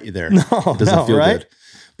to invite you there. No, It doesn't feel right? good.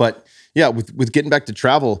 But yeah, with getting back to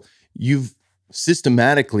travel, you've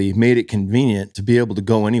systematically made it convenient to be able to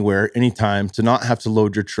go anywhere, anytime, to not have to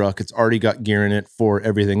load your truck. It's already got gear in it for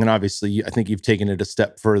everything. And obviously, I think you've taken it a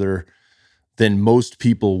step further than most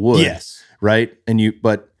people would. Yes. Right.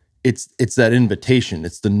 But it's that invitation.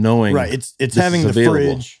 It's the knowing. Right. It's this having is the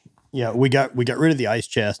available. fridge. Yeah, we got rid of the ice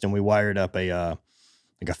chest and we wired up a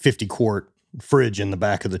 50-quart fridge in the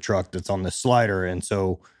back of the truck that's on this slider, and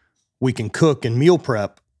so we can cook and meal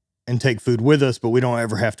prep and take food with us, but we don't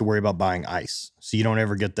ever have to worry about buying ice. So you don't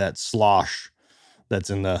ever get that slosh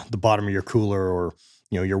that's in the bottom of your cooler, or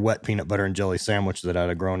your wet peanut butter and jelly sandwich that I'd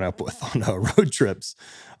have grown up with on road trips.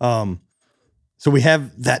 So we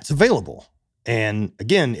have that's available. And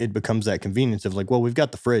again, it becomes that convenience of like, well, we've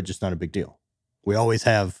got the fridge. It's not a big deal. We always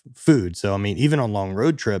have food. So, I mean, even on long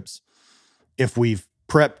road trips, if we've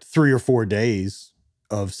prepped 3 or 4 days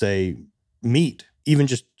of, say, meat, even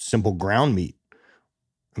just simple ground meat,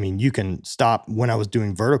 I mean, you can stop, when I was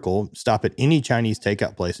doing vertical, stop at any Chinese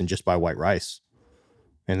takeout place and just buy white rice.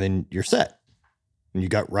 And then you're set. And you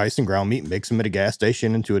got rice and ground meat, mix them at a gas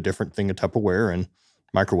station into a different thing of Tupperware and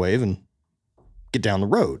microwave and get down the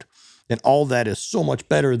road. And all that is so much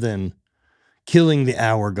better than killing the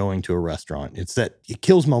hour going to a restaurant. It's that it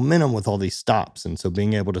kills momentum with all these stops. And so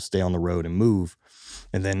being able to stay on the road and move,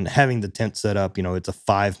 and then having the tent set up, it's a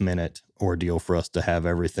 5-minute ordeal for us to have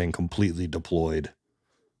everything completely deployed,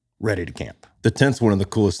 ready to camp. The tent's one of the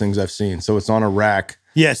coolest things I've seen. So it's on a rack.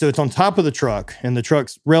 Yeah, so it's on top of the truck, and the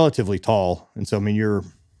truck's relatively tall. And so, I mean, you're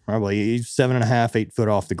probably 7.5, 8 foot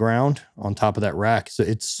off the ground on top of that rack. So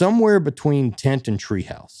it's somewhere between tent and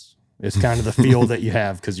treehouse. It's kind of the feel that you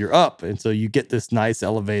have because you're up. And so you get this nice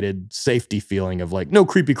elevated safety feeling of like, no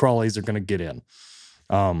creepy crawlies are going to get in.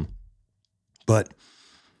 But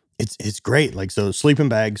it's great. Like, so sleeping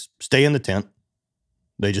bags stay in the tent.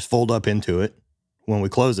 They just fold up into it when we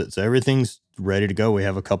close it. So everything's ready to go. We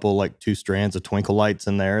have a couple, like 2 strands of twinkle lights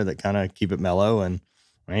in there that kind of keep it mellow. And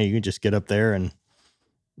man, you can just get up there and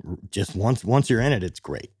just once you're in it, it's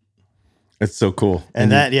great. It's so cool.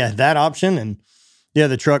 And that option, and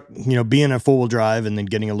the truck, being a 4-wheel drive and then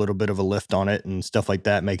getting a little bit of a lift on it and stuff like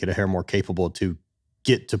that, make it a hair more capable to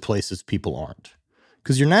get to places people aren't.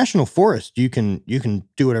 Because your national forest, you can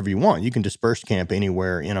do whatever you want. You can disperse camp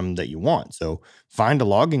anywhere in them that you want. So find a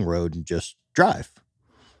logging road and just drive.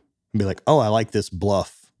 And be like, oh, I like this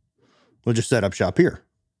bluff. We'll just set up shop here.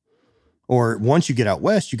 Or once you get out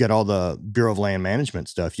west, you got all the Bureau of Land Management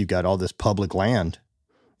stuff. You got all this public land.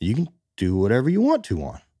 You can do whatever you want to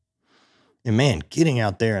on. And man, getting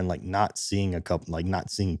out there and like not seeing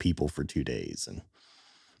people for 2 days, and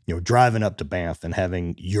driving up to Banff and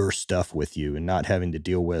having your stuff with you and not having to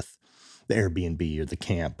deal with the Airbnb or the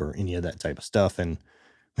camp or any of that type of stuff. And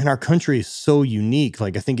man, our country is so unique.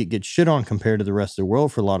 Like, I think it gets shit on compared to the rest of the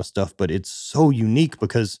world for a lot of stuff, but it's so unique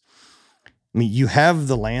because, I mean, you have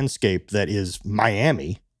the landscape that is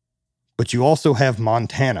Miami, but you also have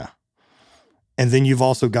Montana. And then you've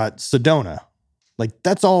also got Sedona. Like,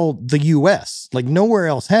 that's all the U.S. Like, nowhere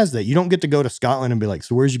else has that. You don't get to go to Scotland and be like,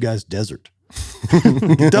 so where's you guys' desert?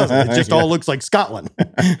 It doesn't. It just all looks like Scotland.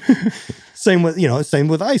 Same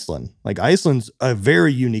with Iceland. Like, Iceland's a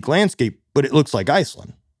very unique landscape, but it looks like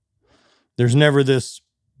Iceland. There's never this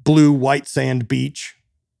blue white sand beach,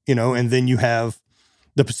 and then you have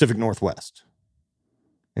the Pacific Northwest.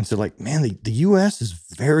 And so, like, man, the U.S. is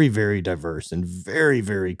very, very diverse and very,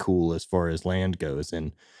 very cool as far as land goes.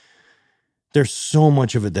 And there's so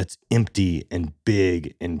much of it that's empty and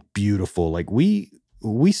big and beautiful. Like, we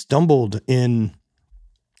stumbled in,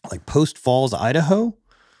 like, Post Falls, Idaho.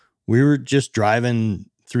 We were just driving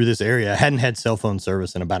through this area. I hadn't had cell phone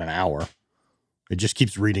service in about an hour. It just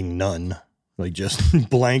keeps reading none, like just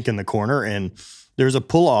blank in the corner. And there's a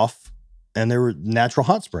pull off and there were natural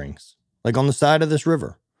hot springs, like on the side of this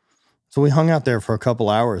river. So we hung out there for a couple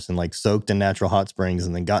hours and like soaked in natural hot springs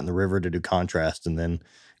and then got in the river to do contrast and then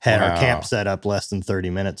had our camp set up less than 30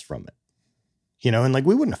 minutes from it. And like,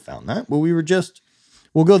 we wouldn't have found that, but we were just,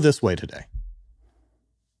 we'll go this way today.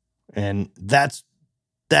 And that's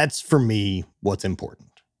for me what's important.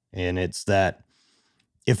 And it's that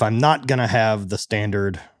if I'm not going to have the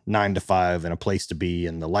standard 9 to 5 and a place to be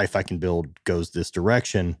and the life I can build goes this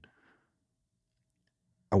direction,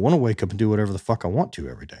 I want to wake up and do whatever the fuck I want to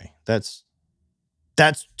every day. That's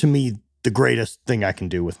to me the greatest thing I can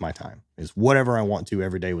do with my time is whatever I want to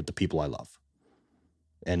every day with the people I love.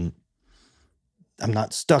 And I'm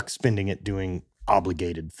not stuck spending it doing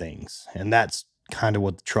obligated things. And that's kind of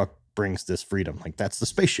what the truck brings, this freedom. Like, that's the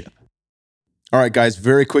spaceship. All right, guys,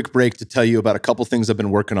 very quick break to tell you about a couple things I've been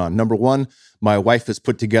working on. Number one, my wife has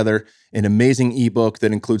put together an amazing ebook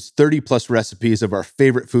that includes 30 plus recipes of our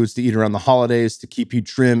favorite foods to eat around the holidays to keep you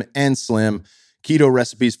trim and slim, keto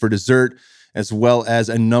recipes for dessert, as well as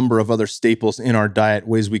a number of other staples in our diet,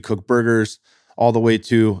 ways we cook burgers, all the way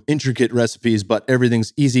to intricate recipes, but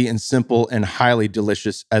everything's easy and simple and highly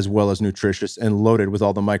delicious, as well as nutritious and loaded with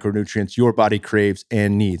all the micronutrients your body craves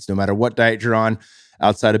and needs. No matter what diet you're on,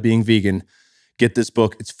 outside of being vegan, get this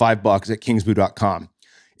book. It's $5 at kingsboo.com.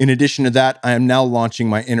 In addition to that, I am now launching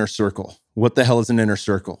my Inner Circle. What the hell is an Inner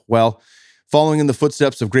Circle? Well, following in the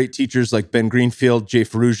footsteps of great teachers like Ben Greenfield, Jay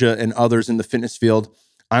Ferrugia, and others in the fitness field,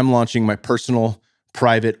 I'm launching my personal,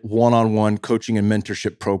 private, one-on-one coaching and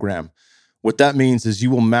mentorship program. What that means is you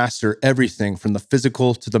will master everything from the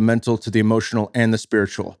physical to the mental to the emotional and the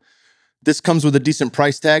spiritual. This comes with a decent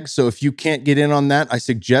price tag, so if you can't get in on that, I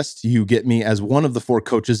suggest you get me as one of the 4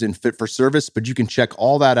 coaches in Fit for Service, but you can check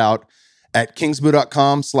all that out at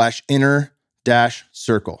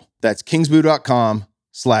kingsboo.com/inner-circle. That's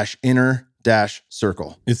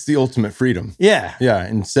kingsboo.com/inner-circle. It's the ultimate freedom. Yeah. Yeah,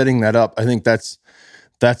 and setting that up, I think that's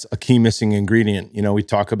a key missing ingredient. You know, we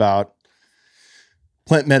talk about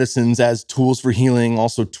plant medicines as tools for healing,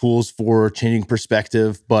 also tools for changing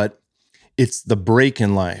perspective, but it's the break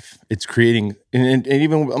in life. It's creating, and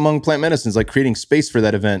even among plant medicines, like creating space for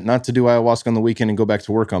that event, not to do ayahuasca on the weekend and go back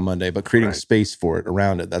to work on Monday, but creating space for it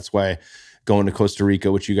around it. That's why going to Costa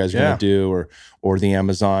Rica, which you guys are going to do, or the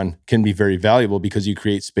Amazon can be very valuable because you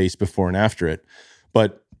create space before and after it.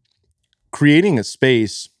 But creating a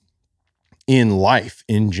space in life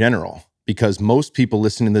in general, because most people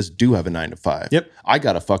listening to this do have a 9-to-5. Yep. I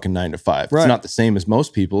got a fucking 9-to-5. Right. It's not the same as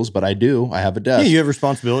most people's, but I do. I have a desk. Yeah, you have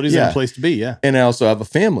responsibilities and a place to be, yeah. And I also have a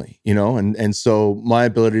family, you know, and so my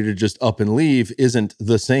ability to just up and leave isn't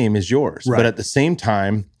the same as yours. Right. But at the same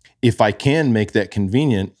time, if I can make that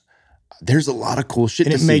convenient, there's a lot of cool shit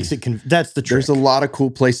and to it makes see. it, that's the trick. There's a lot of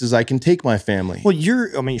cool places I can take my family. Well, you're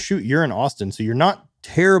in Austin, so you're not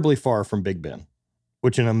terribly far from Big Bend,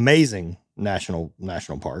 which is an amazing national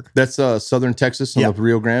park. That's southern Texas on the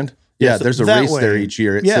Rio Grande. Yeah, Yeah, so there's a race there each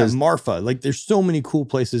year. It says Marfa. Like there's so many cool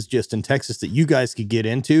places just in Texas that you guys could get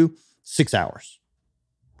into 6 hours,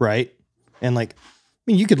 right? And like, I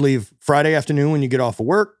mean, you could leave Friday afternoon when you get off of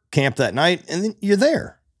work, camp that night, and then you're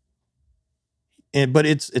there. But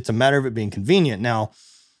it's a matter of it being convenient. Now,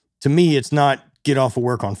 to me, it's not get off of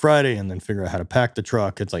work on Friday and then figure out how to pack the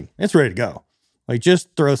truck. It's like, it's ready to go. Like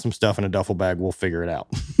just throw some stuff in a duffel bag. We'll figure it out.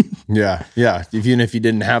 Yeah. Even if you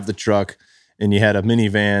didn't have the truck and you had a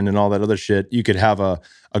minivan and all that other shit, you could have a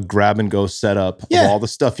grab and go setup of all the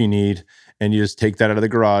stuff you need, and you just take that out of the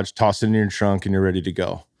garage, toss it in your trunk, and you're ready to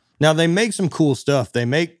go. Now they make some cool stuff. They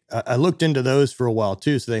make, I looked into those for a while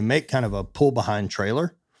too. So they make kind of a pull behind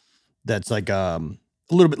trailer that's like a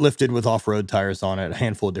little bit lifted with off-road tires on it. A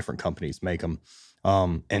handful of different companies make them.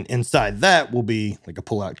 And inside that will be like a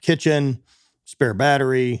pull-out kitchen, spare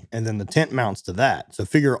battery, and then the tent mounts to that. So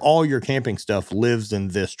figure all your camping stuff lives in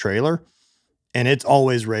this trailer, and it's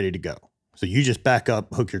always ready to go. So you just back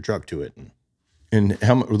up, hook your truck to it. And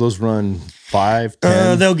how much will those run? 5,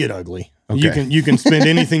 10? They'll get ugly. Okay. You can spend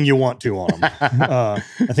anything you want to on them. I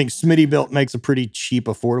think Smittybilt makes a pretty cheap,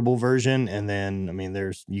 affordable version. And then, I mean,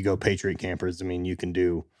 you go Patriot Campers. I mean, you can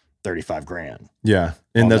do $35,000. Yeah.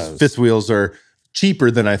 And those fifth wheels are cheaper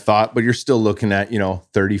than I thought, but you're still looking at,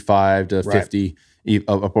 35 to 50,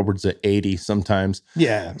 upwards of 80 sometimes.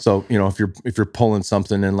 Yeah. So, if you're pulling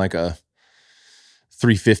something in like a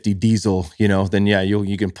 350 diesel, then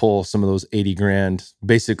you can pull some of those 80 grand.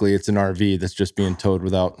 Basically, it's an RV that's just being towed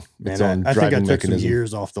without its own I driving think I took mechanism. some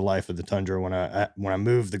years off the life of the Tundra when I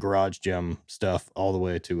moved the garage gym stuff all the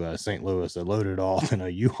way to St. Louis. I loaded it all in a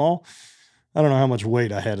U-Haul. I don't know how much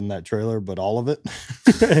weight I had in that trailer, but all of it.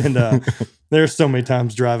 And there's so many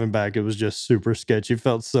times driving back, it was just super sketchy. It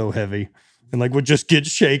felt so heavy. And like would just get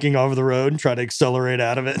shaking over the road and try to accelerate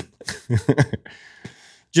out of it.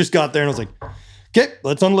 Just got there and I was like, okay,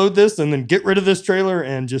 let's unload this and then get rid of this trailer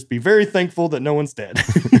and just be very thankful that no one's dead.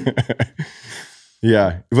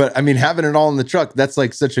 Yeah. But I mean, having it all in the truck, that's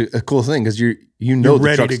like such a cool thing because the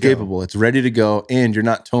truck's capable. It's ready to go, and you're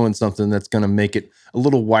not towing something that's going to make it a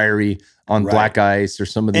little wiry on black ice or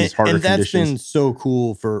some of these harder conditions. And that's been so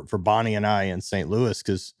cool for Bonnie and I in St. Louis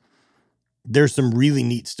because there's some really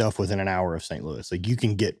neat stuff within an hour of St. Louis. Like you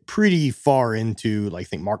can get pretty far into, like, I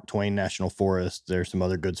think Mark Twain National Forest. There's some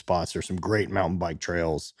other good spots. There's some great mountain bike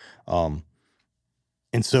trails.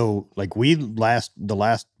 And so like the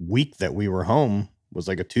last week that we were home was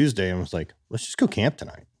like a Tuesday and was like, let's just go camp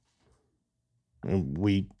tonight. And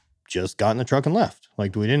we just got in the truck and left.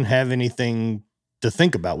 Like we didn't have anything to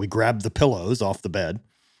think about. We grabbed the pillows off the bed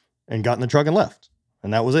and got in the truck and left.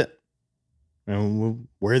 And that was it. And we'll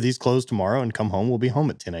wear these clothes tomorrow and come home. We'll be home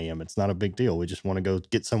at 10 a.m. It's not a big deal. We just want to go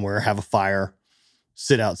get somewhere, have a fire,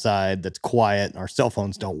 sit outside that's quiet. Our cell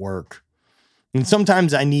phones don't work. And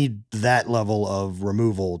sometimes I need that level of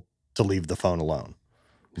removal to leave the phone alone.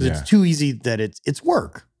 Because it's too easy that it's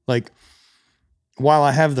work. Like, while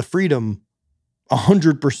I have the freedom,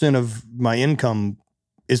 100% of my income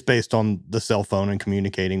is based on the cell phone and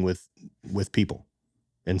communicating with people.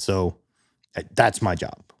 And so that's my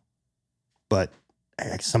job. But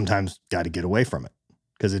I sometimes got to get away from it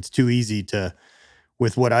because it's too easy to,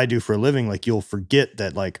 with what I do for a living, like you'll forget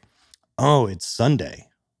that like, oh, it's Sunday.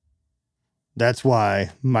 That's why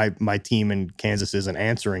my team in Kansas isn't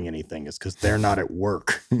answering anything, is because they're not at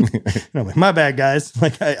work. And I'm like, my bad, guys.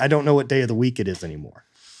 Like, I don't know what day of the week it is anymore.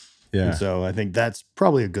 Yeah. And so I think that's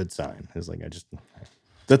probably a good sign. It's like,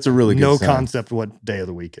 that's a really good sign. Concept what day of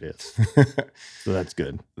the week it is. So that's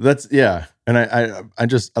good. And I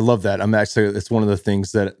love that. I'm actually, it's one of the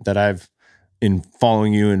things that I've, in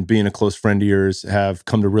following you and being a close friend of yours, have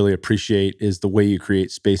come to really appreciate is the way you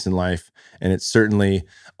create space in life. And it's certainly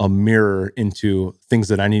a mirror into things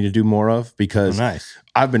that I need to do more of, because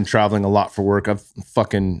I've been traveling a lot for work. We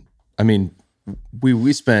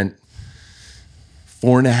spent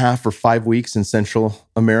 4.5 or 5 weeks in Central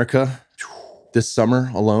America this summer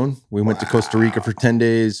alone. We went to Costa Rica for 10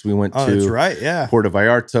 days. We went to Puerto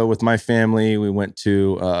Vallarta with my family. We went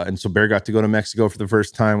to, and so Bear got to go to Mexico for the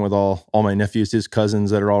first time with all my nephews, his cousins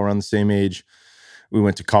that are all around the same age. We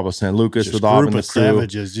went to Cabo San Lucas just with Ob and the crew.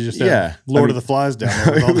 Savages. You just had Lord of the Flies down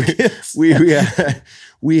there with all the kids.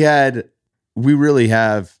 we really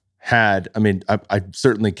have had, I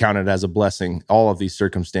certainly count it as a blessing, all of these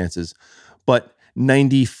circumstances, but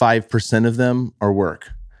 95% of them are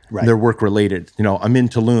work. Right. They're work related. I'm in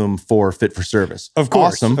Tulum for Fit for Service. Of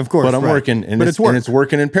course. Awesome. Of course. But I'm working, and it's work. And it's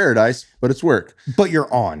working in paradise, but it's work. But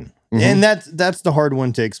you're on. Mm-hmm. And that's the hard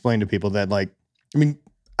one to explain to people that, like,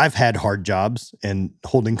 I've had hard jobs, and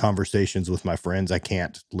holding conversations with my friends I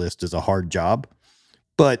can't list as a hard job.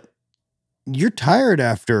 But you're tired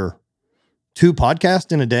after 2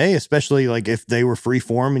 podcasts in a day, especially like if they were free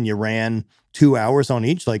form and you ran 2 hours on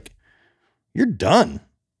each, like, you're done.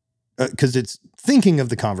 Because it's thinking of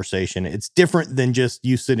the conversation. It's different than just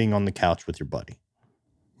you sitting on the couch with your buddy.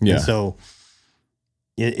 Yeah. And so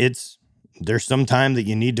there's some time that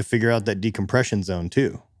you need to figure out that decompression zone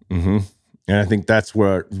too. Mm-hmm. And I think that's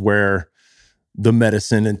where the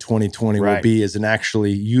medicine in 2020 will be, is in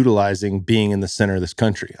actually utilizing being in the center of this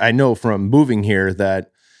country. I know from moving here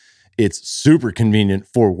that it's super convenient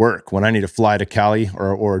for work. When I need to fly to Cali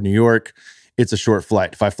or New York, it's a short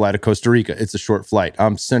flight. If I fly to Costa Rica, it's a short flight.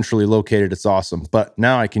 I'm centrally located. It's awesome. But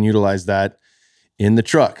now I can utilize that in the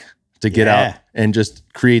truck to get out and just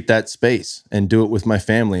create that space and do it with my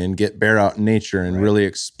family and get Bear out in nature and really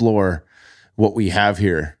explore what we have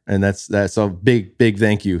here. And that's a big, big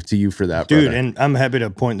thank you to you for that, dude. Brother. And I'm happy to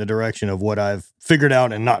point in the direction of what I've figured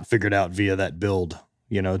out and not figured out via that build,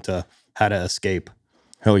 to how to escape.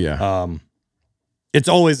 Hell yeah.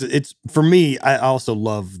 It's for me, I also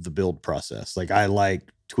love the build process. Like, I like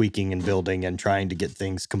tweaking and building and trying to get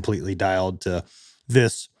things completely dialed to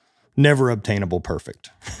this never obtainable perfect.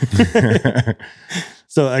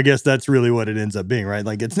 So I guess that's really what it ends up being, right?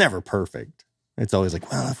 Like, it's never perfect. It's always like,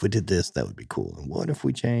 well, if we did this, that would be cool. And what if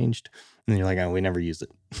we changed? And you're like, oh, we never use it.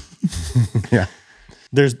 Yeah.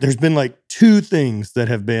 There's been like 2 things that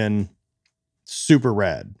have been super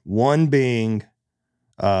rad. One being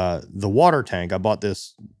the water tank. I bought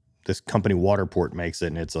this company, Waterport makes it,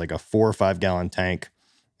 and it's like a 4 or 5 gallon tank,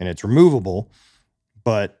 and it's removable,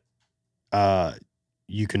 but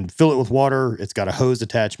you can fill it with water. It's got a hose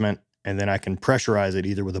attachment, and then I can pressurize it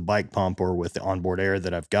either with a bike pump or with the onboard air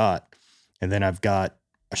that I've got. And then I've got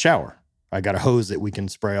a shower. I got a hose that we can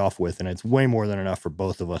spray off with, and it's way more than enough for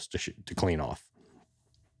both of us to clean off.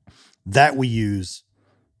 That we use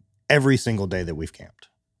every single day that we've camped.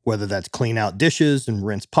 Whether that's clean out dishes and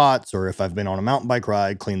rinse pots, or if I've been on a mountain bike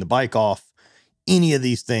ride, clean the bike off, any of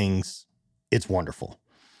these things, it's wonderful.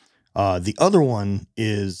 The other one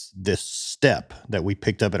is this step that we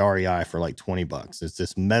picked up at REI for like $20. It's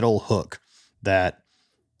this metal hook that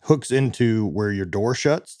hooks into where your door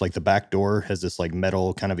shuts. Like, the back door has this like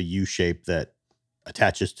metal kind of a U shape that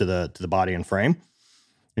attaches to the body and frame.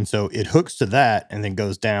 And so it hooks to that and then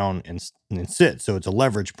goes down and sits. So it's a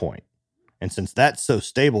leverage point. And since that's so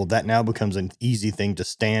stable, that now becomes an easy thing to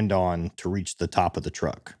stand on to reach the top of the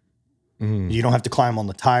truck. Mm. You don't have to climb on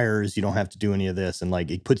the tires. You don't have to do any of this. And like,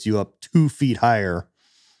 it puts you up 2 feet higher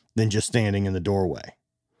than just standing in the doorway.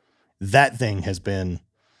 That thing has been,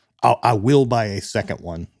 I will buy a second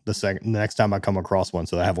one the next time I come across one,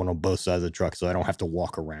 so I have one on both sides of the truck, so I don't have to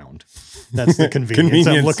walk around. That's the convenience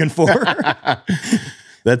I'm looking for.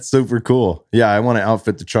 That's super cool. Yeah, I want to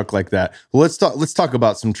outfit the truck like that. Well, let's talk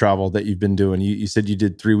about some travel that you've been doing. You said you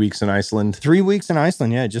did 3 weeks in Iceland. 3 weeks in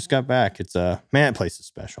Iceland. Yeah, I just got back. It's man, that place is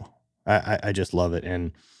special. I just love it,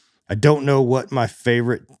 and I don't know what my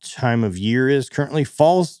favorite time of year is currently.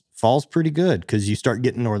 Fall's pretty good because you start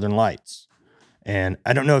getting northern lights. And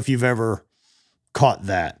I don't know if you've ever caught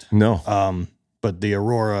that. No. But the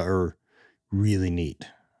aurora are really neat.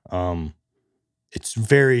 It's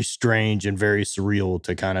very strange and very surreal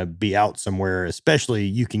to kind of be out somewhere, especially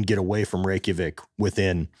you can get away from Reykjavik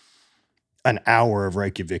within an hour of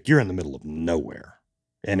Reykjavik. You're in the middle of nowhere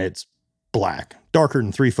and it's black, darker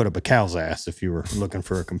than 3 foot up a cow's ass if you were looking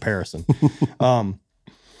for a comparison.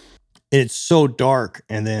 It's so dark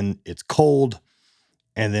and then it's cold.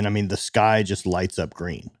 And then, I mean, the sky just lights up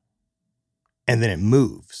green and then it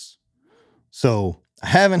moves. So I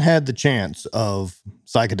haven't had the chance of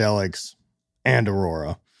psychedelics and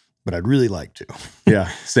aurora, but I'd really like to. Yeah,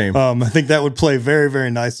 same. I think that would play very,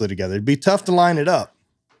 very nicely together. It'd be tough to line it up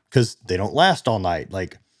because they don't last all night.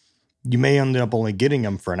 Like you may end up only getting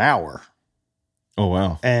them for an hour. Oh,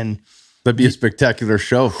 wow. And that'd be a spectacular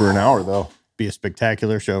show for an hour, though. Be a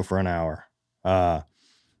spectacular show for an hour.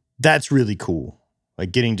 That's really cool.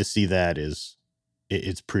 Like getting to see that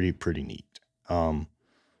it's pretty neat. And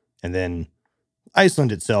then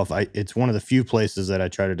Iceland itself, it's one of the few places that I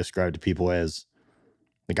try to describe to people as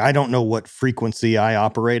like, I don't know what frequency I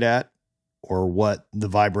operate at or what the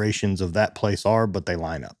vibrations of that place are, but they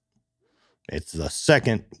line up. It's the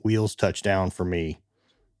second wheels touch down for me.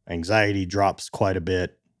 Anxiety drops quite a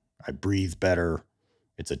bit. I breathe better.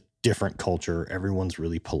 It's a different culture. Everyone's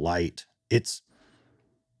really polite. It's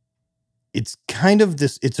kind of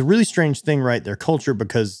this, it's a really strange thing, right? Their culture,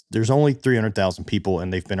 because there's only 300,000 people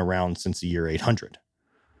and they've been around since the year 800.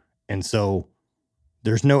 And so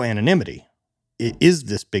there's no anonymity. It is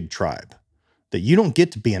this big tribe that you don't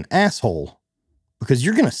get to be an asshole because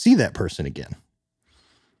you're going to see that person again.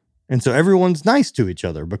 And so everyone's nice to each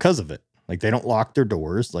other because of it. Like they don't lock their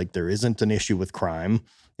doors. Like there isn't an issue with crime.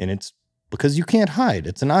 And it's because you can't hide.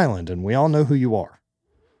 It's an island and we all know who you are.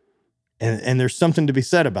 And there's something to be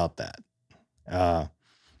said about that. I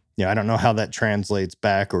don't know how that translates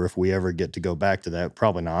back or if we ever get to go back to that.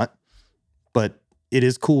 Probably not. But it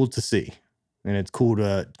is cool to see. And it's cool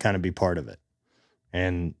to kind of be part of it.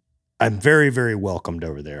 And I'm very, very welcomed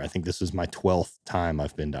over there. I think this is my 12th time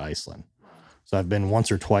I've been to Iceland. So I've been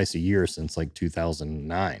once or twice a year since like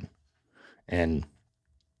 2009. And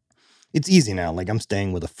it's easy now. Like I'm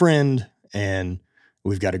staying with a friend and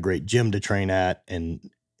we've got a great gym to train at and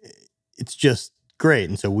it's just great.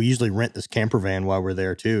 And so we usually rent this camper van while we're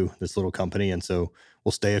there too, this little company. And so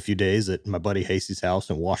we'll stay a few days at my buddy Hasey's house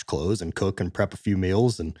and wash clothes and cook and prep a few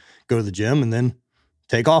meals and go to the gym and then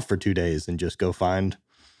take off for 2 days and just go find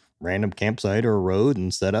random campsite or a road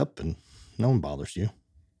and set up and no one bothers you.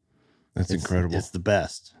 That's incredible. It's the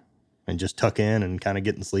best. And just tuck in and kind of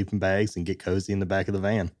get in sleeping bags and get cozy in the back of the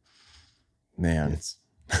van. Man, it's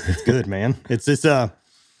good, man. It's a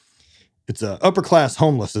upper class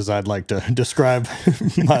homeless, as I'd like to describe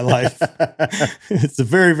my life. It's a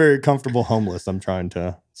very, very comfortable homeless I'm trying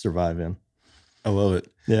to survive in. I love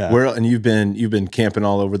it. Yeah. And you've been camping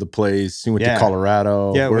all over the place. You went to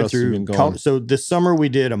Colorado. Yeah, where else have you been going? So this summer we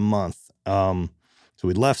did a month. So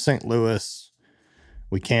we left St. Louis.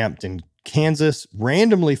 We camped in Kansas.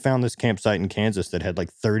 Randomly found this campsite in Kansas that had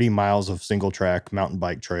like 30 miles of single track mountain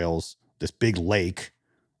bike trails. This big lake.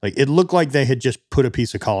 Like it looked like they had just put a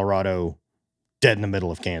piece of Colorado dead in the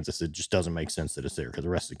middle of Kansas. It just doesn't make sense that it's there because the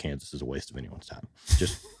rest of Kansas is a waste of anyone's time.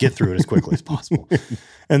 Just get through it as quickly as possible.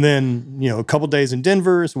 And then, a couple days in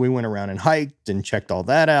Denver. So we went around and hiked and checked all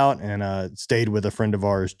that out and stayed with a friend of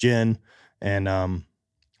ours, Jen, and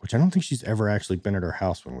which I don't think she's ever actually been at her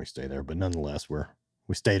house when we stay there, but nonetheless,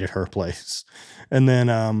 we stayed at her place. And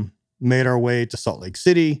then made our way to Salt Lake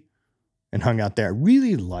City and hung out there. I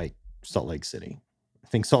really like Salt Lake City. I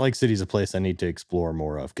think Salt Lake City is a place I need to explore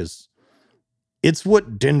more of because it's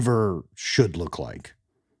what Denver should look like.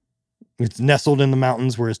 It's nestled in the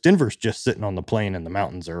mountains, whereas Denver's just sitting on the plain and the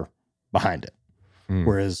mountains are behind it.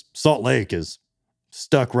 Whereas Salt Lake is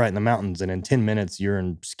stuck right in the mountains, and in 10 minutes you're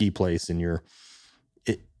in ski place and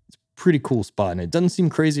it's a pretty cool spot. And it doesn't seem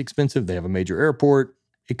crazy expensive. They have a major airport.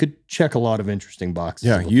 It could check a lot of interesting boxes.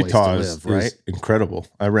 Yeah, of a Utah place to live, right? is incredible.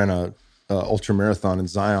 I ran a ultra marathon in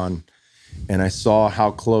Zion and I saw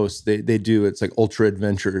how close they do. It's like ultra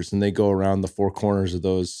adventures, and they go around the four corners of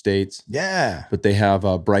those states. Yeah. But they have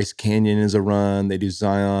Bryce Canyon is a run. They do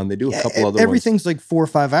Zion. They do a couple other everything's like 4 or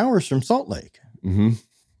 5 hours from Salt Lake. ones.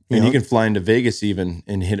 And you can fly into Vegas even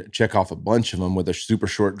and check off a bunch of them with a super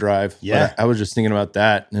short drive. Yeah. But I was just thinking about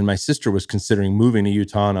that. And my sister was considering moving to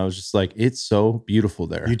Utah. And I was just like, it's so beautiful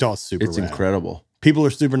there. Utah's super It's rad. incredible. People are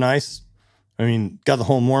super nice. I mean, got the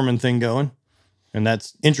whole Mormon thing going. And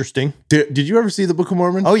that's interesting. Did you ever see the Book of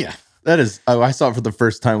Mormon? Oh, yeah. That is, I saw it for the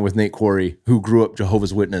first time with Nate Quarry, who grew up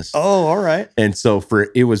Jehovah's Witness. Oh, all right. And so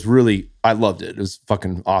it was really, I loved it. It was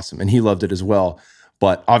fucking awesome. And he loved it as well.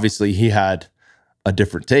 But obviously he had a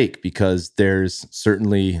different take because there's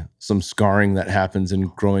certainly some scarring that happens in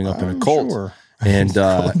growing up in a cult. Sure. And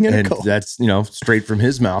a cult. that's, straight from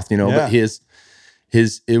his mouth, Yeah. but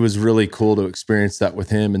it was really cool to experience that with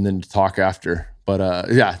him and then to talk after.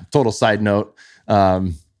 But yeah, total side note.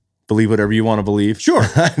 Believe whatever you want to believe. Sure.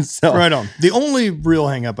 So, Right on. The only real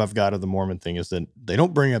hang up I've got of the Mormon thing is that they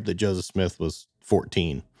don't bring up that Joseph Smith was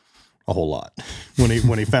 14 a whole lot when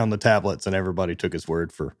he found the tablets and everybody took his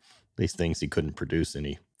word for these things he couldn't produce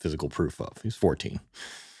any physical proof of. He was 14.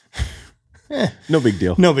 no big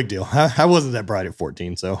deal. No big deal. I wasn't that bright at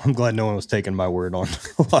 14, so I'm glad no one was taking my word on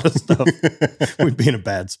a lot of stuff. We'd be in a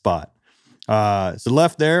bad spot. So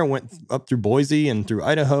left there, went up through Boise and through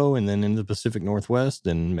Idaho and then into the Pacific Northwest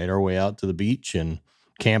and made our way out to the beach and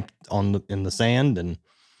camped in the sand and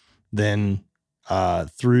then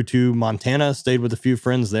through to Montana, stayed with a few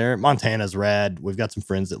friends there. Montana's rad. We've got some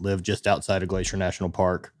friends that live just outside of Glacier National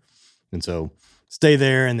Park. And so stay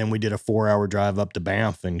there. And then we did a 4-hour drive up to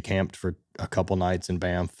Banff and camped for a couple nights in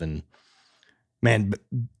Banff. And man,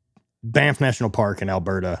 Banff National Park in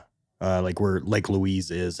Alberta, like where Lake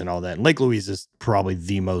Louise is and all that. And Lake Louise is probably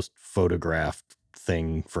the most photographed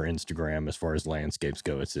thing for Instagram as far as landscapes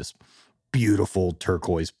go. It's this beautiful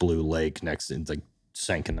turquoise blue lake it's like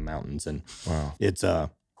sank in the mountains. And Wow. it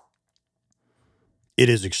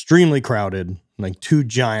is extremely crowded, like 2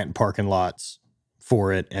 giant parking lots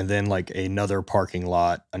for it. And then like another parking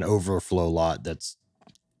lot, an overflow lot that's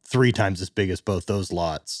 3 times as big as both those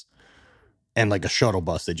lots. And like a shuttle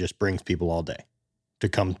bus that just brings people all day to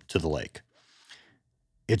come to the lake.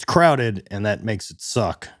 It's crowded and that makes it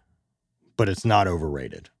suck, but it's not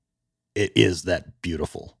overrated. It is that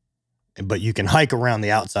beautiful. But you can hike around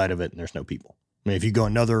the outside of it and there's no people. I mean, if you go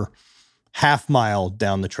another half mile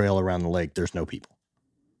down the trail around the lake, there's no people.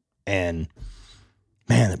 And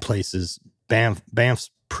man, the place is Banff's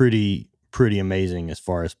pretty amazing as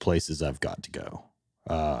far as places I've got to go.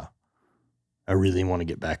 I really want to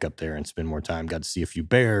get back up there and spend more time. Got to see a few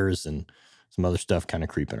bears and some other stuff kind of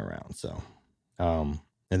creeping around. So, and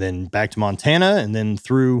then back to Montana and then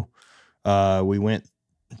through, we went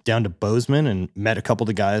down to Bozeman and met a couple of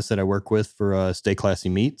the guys that I work with for Stay Classy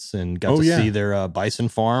Meats and got to see their bison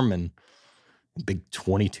farm and big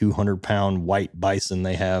 2,200 pound white bison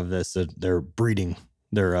they have. They're breeding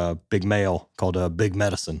their big male called Big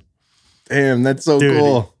Medicine. Damn, that's so Dude,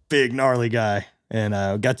 cool. Big gnarly guy.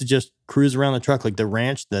 And got to just cruise around the truck, like the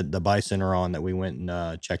ranch that the bison are on that we went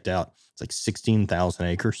and checked out. It's like 16,000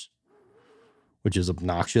 acres, which is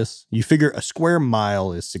obnoxious. You figure a square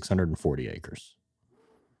mile is 640 acres.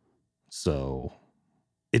 So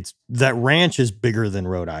that ranch is bigger than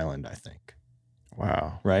Rhode Island, I think.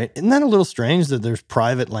 Wow. Right? Isn't that a little strange that there's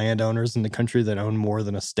private landowners in the country that own more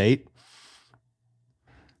than a state?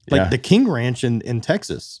 Like the King Ranch in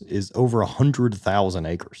Texas is over 100,000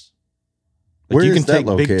 acres. Like Where you is can that take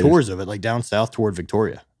located? big tours of it, like down south toward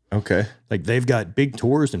Victoria. Okay. Like they've got big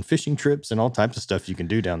tours and fishing trips and all types of stuff you can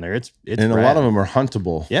do down there. It's And a rad. lot of them are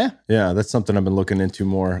huntable. Yeah. Yeah, that's something I've been looking into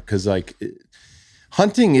more because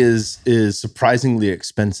hunting is surprisingly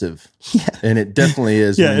expensive. Yeah. And it definitely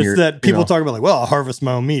is. Yeah, when it's you're, that people talk about like, well, I'll harvest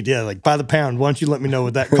my own meat. Yeah, like by the pound. Why don't you let me know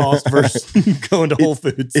what that costs versus going to Whole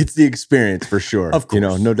Foods? It's the experience for sure. Of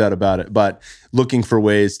course. No doubt about it. But looking for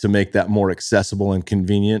ways to make that more accessible and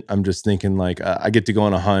convenient. I'm just thinking like I get to go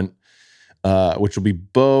on a hunt, which will be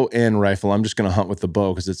bow and rifle. I'm just going to hunt with the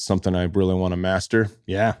bow because it's something I really want to master.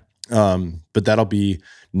 Yeah. But that'll be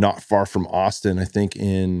not far from Austin, I think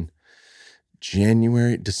in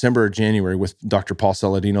December or January with Dr. Paul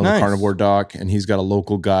Saladino, Nice. the carnivore doc, and he's got a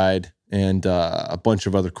local guide and a bunch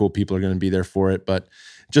of other cool people are going to be there for it. But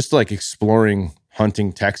just like exploring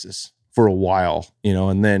hunting Texas for a while,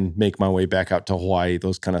 and then make my way back out to Hawaii,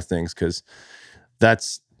 those kind of things. Cause that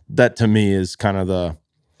to me is kind of the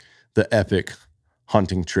epic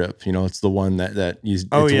hunting trip. It's the one that it's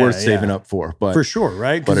worth saving up for. But for sure,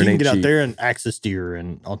 right? but Because it you can ain't get out cheap. there and access deer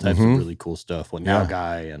and all types of really cool stuff with Yeah.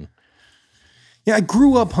 Nalgai and Yeah, I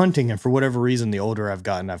grew up hunting, and for whatever reason, the older I've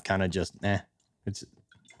gotten, I've kind of just, it's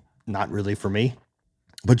not really for me.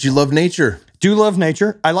 But you love nature. Do love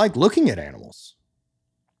nature. I like looking at animals.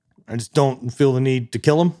 I just don't feel the need to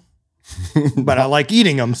kill them, but I like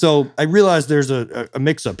eating them. So I realize there's a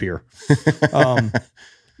mix up here.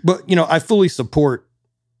 But, I fully support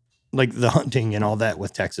like the hunting and all that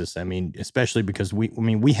with Texas. I mean, especially because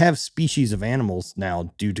we have species of animals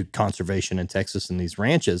now due to conservation in Texas and these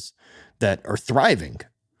ranches that are thriving,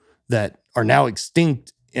 that are now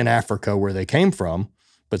extinct in Africa where they came from.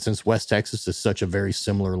 But since West Texas is such a very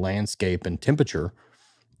similar landscape and temperature,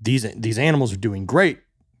 these animals are doing great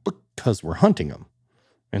because we're hunting them.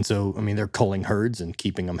 And so, they're culling herds and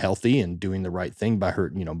keeping them healthy and doing the right thing by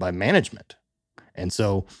by management. And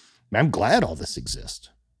so I'm glad all this exists.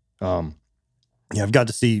 I've got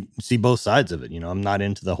to see both sides of it. I'm not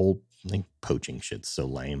into the whole thing. Poaching shit's so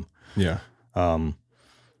lame. Yeah.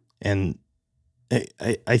 And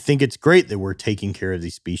I think it's great that we're taking care of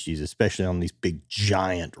these species, especially on these big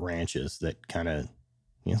giant ranches that kind of,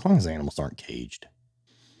 as long as animals aren't caged.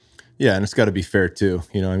 Yeah. And it's got to be fair too.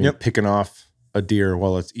 Picking off a deer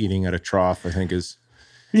while it's eating at a trough, I think is,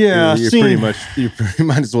 yeah, you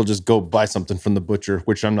might as well just go buy something from the butcher,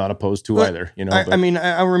 which I'm not opposed to either.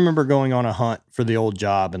 I remember going on a hunt for the old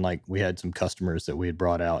job, and like we had some customers that we had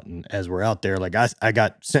brought out, and as we're out there, like I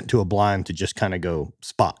got sent to a blind to just kind of go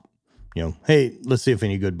spot. Hey, let's see if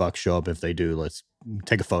any good bucks show up. If they do, let's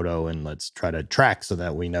take a photo and let's try to track so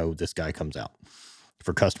that we know this guy comes out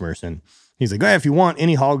for customers. And he's like, if you want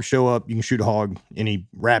any hogs show up, you can shoot a hog. Any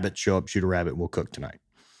rabbits show up, shoot a rabbit. We'll cook tonight.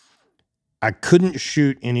 I couldn't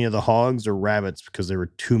shoot any of the hogs or rabbits because there were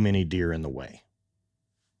too many deer in the way.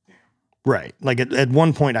 Right. Like at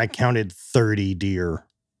one point I counted 30 deer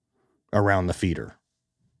around the feeder.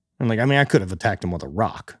 And I could have attacked them with a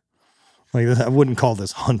rock. Like I wouldn't call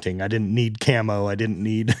this hunting. I didn't need camo. I didn't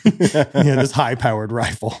need this high powered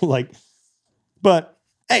rifle. But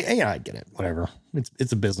hey, I get it. Whatever.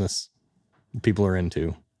 It's a business people are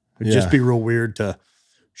into. It'd just be real weird to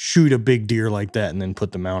shoot a big deer like that and then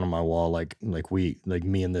put the mount on my wall like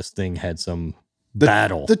me and this thing had some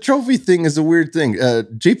battle. The trophy thing is a weird thing.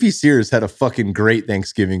 JP Sears had a fucking great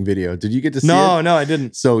Thanksgiving video. Did you get to see it? No, I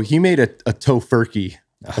didn't. So he made a tofurkey,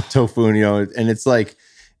 a tofu, and it's like,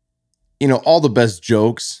 all the best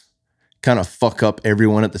jokes kind of fuck up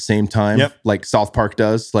everyone at the same time. Yep. Like South Park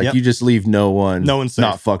does. Like you just leave no one safe.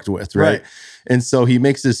 Not fucked with, right? And so he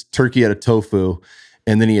makes this turkey out of tofu,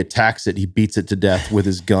 and then he attacks it. He beats it to death with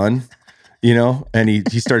his gun, and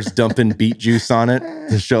he starts dumping beet juice on it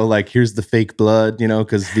to show like, here's the fake blood,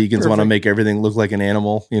 because vegans want to make everything look like an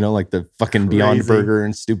animal, like the fucking Beyond Burger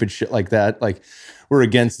and stupid shit like that. Like we're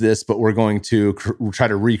against this, but we're going to try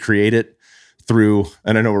to recreate it through,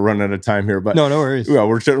 and I know we're running out of time here, but no worries. Well,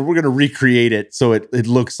 we're going to recreate it so it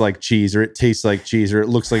looks like cheese, or it tastes like cheese, or it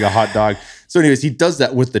looks like a hot dog. So anyways, he does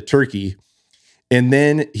that with the turkey. And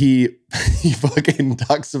then he fucking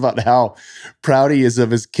talks about how proud he is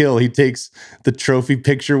of his kill. He takes the trophy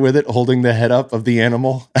picture with it, holding the head up of the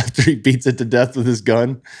animal after he beats it to death with his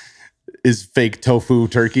gun, his fake tofu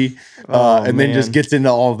turkey. And then just gets into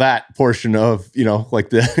all that portion of, like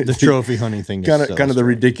the trophy hunting thing. Kind of the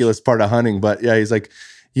ridiculous part of hunting. But yeah, he's like,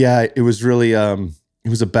 yeah, it was really, it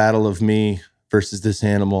was a battle of me versus this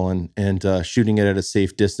animal, and shooting it at a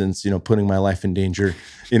safe distance, putting my life in danger,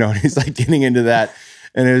 and he's like getting into that.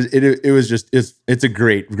 And it's a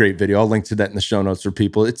great video. I'll link to that in the show notes for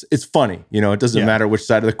people. It's funny, it doesn't matter which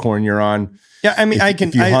side of the coin you're on. Yeah.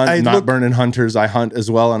 If you hunt, not burning hunters, I hunt as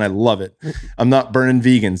well. And I love it. I'm not burning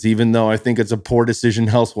vegans, even though I think it's a poor decision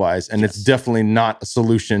health-wise. And it's definitely not a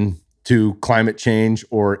solution to climate change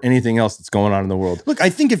or anything else that's going on in the world. Look, I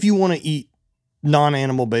think if you want to eat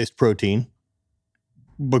non-animal based protein,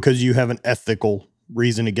 because you have an ethical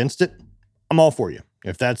reason against it, I'm all for you.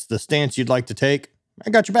 If that's the stance you'd like to take,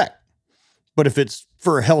 I got your back. But if it's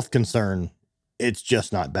for a health concern, it's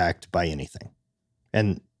just not backed by anything.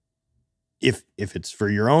 And if it's for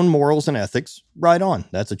your own morals and ethics, right on.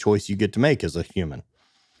 That's a choice you get to make as a human.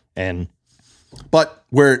 But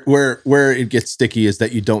where it gets sticky is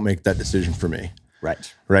that you don't make that decision for me.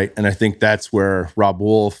 Right. And I think that's where Rob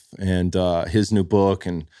Wolf and his new book,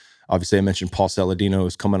 and obviously I mentioned Paul Saladino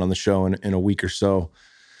is coming on the show in a week or so.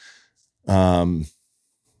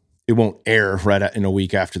 It won't air in a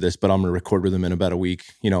week after this, but I'm going to record with him in about a week.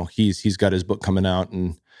 He's got his book coming out,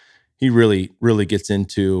 and he really, really gets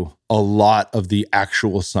into a lot of the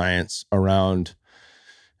actual science around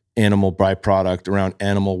animal byproduct, around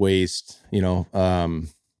animal waste,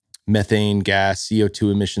 methane gas,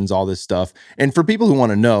 CO2 emissions, all this stuff. And for people who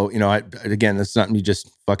want to know, again, that's not me just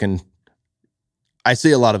fucking I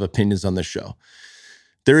say a lot of opinions on this show.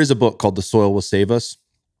 There is a book called The Soil Will Save Us,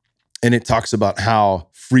 and it talks about how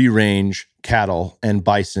free-range cattle and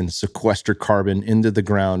bison sequester carbon into the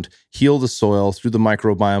ground, heal the soil through the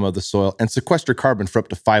microbiome of the soil, and sequester carbon for up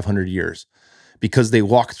to 500 years because they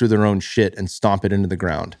walk through their own shit and stomp it into the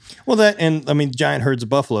ground. Well, giant herds of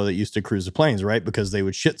buffalo that used to cruise the plains, right? Because they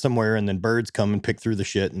would shit somewhere and then birds come and pick through the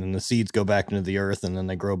shit and then the seeds go back into the earth and then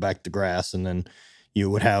they grow back to grass. And then you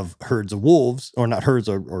would have herds of wolves, or not herds,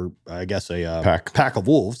 or I guess a pack of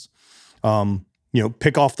wolves,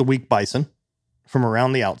 pick off the weak bison from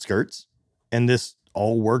around the outskirts. And this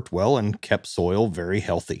all worked well and kept soil very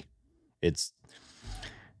healthy.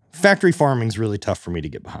 Factory farming's really tough for me to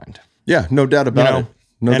get behind. Yeah, no doubt about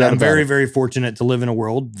it. I'm very, very fortunate to live in a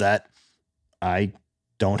world that I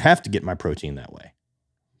don't have to get my protein that way.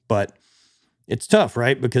 But it's tough,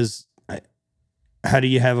 right? Because how do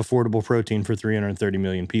you have affordable protein for 330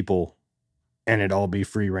 million people and it all be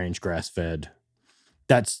free-range grass-fed?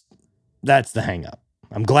 That's the hang-up.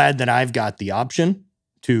 I'm glad that I've got the option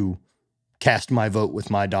to cast my vote with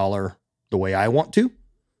my dollar the way I want to.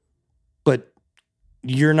 But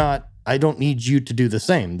I don't need you to do the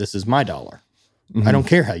same. This is my dollar. Mm-hmm. I don't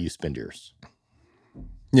care how you spend yours.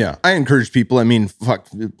 Yeah, I encourage people. I mean, fuck,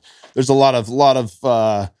 there's a lot of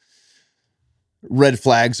red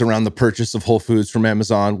flags around the purchase of Whole Foods from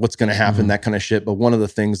Amazon. What's going to happen? That kind of shit. But one of the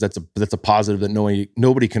things that's a positive that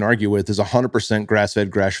nobody can argue with is 100% grass-fed,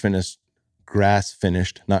 grass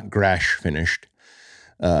finished, not grash finished.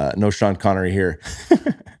 No Sean Connery here.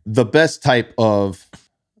 The best type of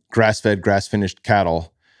grass-fed, grass-finished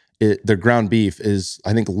cattle, their ground beef is,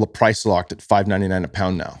 I think, price locked at $5.99 a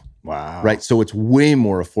pound now. Wow. Right? So it's way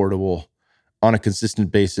more affordable on a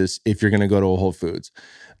consistent basis if you're going to go to a Whole Foods.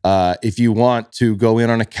 If you want to go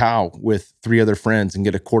in on a cow with 3 other friends and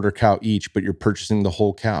get a quarter cow each, but you're purchasing the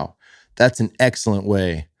whole cow, that's an excellent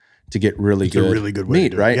way to get really good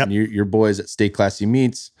meat, right? Yep. And your boys at Stay Classy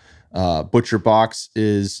Meats, Butcher Box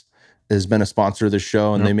has been a sponsor of the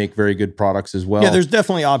show, and they make very good products as well. Yeah, there's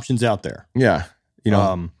definitely options out there. Yeah,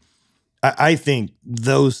 I think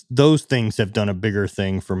those things have done a bigger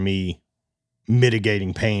thing for me,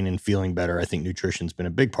 mitigating pain and feeling better. I think nutrition's been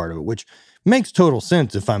a big part of it, which makes total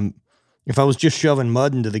sense. If I was just shoving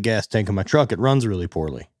mud into the gas tank of my truck, it runs really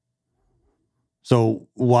poorly. So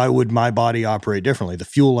why would my body operate differently? The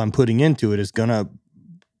fuel I'm putting into it is going to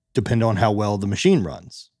depend on how well the machine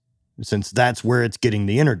runs, since that's where it's getting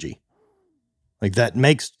the energy. Like, that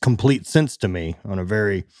makes complete sense to me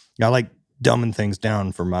I like dumbing things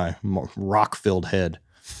down for my rock-filled head.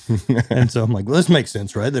 And so I'm like, well, this makes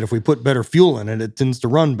sense, right? That if we put better fuel in it, it tends to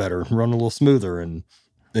run better, run a little smoother, and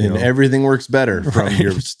everything works better from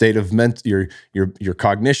your state of your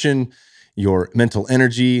cognition, your mental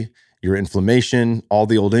energy, your inflammation. All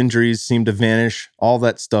the old injuries seem to vanish. All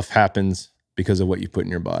that stuff happens because of what you put in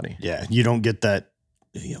your body. Yeah, you don't get that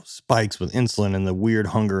spikes with insulin and the weird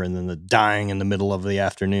hunger and then the dying in the middle of the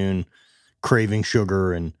afternoon, craving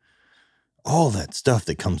sugar and all that stuff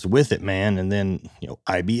that comes with it, man. And then,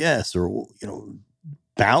 IBS or,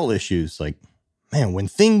 bowel issues. Like, man,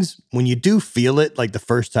 when you do feel it, like the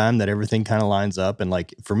first time that everything kind of lines up. And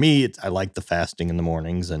like, for me, I like the fasting in the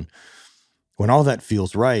mornings. And when all that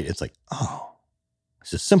feels right, it's like, oh,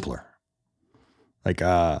 this is simpler. Like,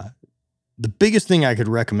 the biggest thing I could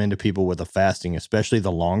recommend to people with a fasting, especially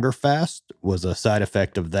the longer fast, was a side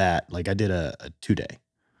effect of that. Like, I did a 2-day,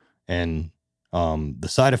 and the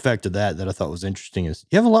side effect of that I thought was interesting is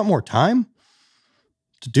you have a lot more time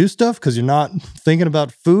to do stuff because you're not thinking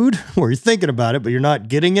about food, or you're thinking about it, but you're not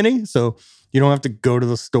getting any. So you don't have to go to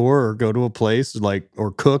the store or go to a place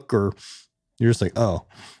or cook, or you're just like, oh,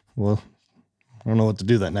 well, I don't know what to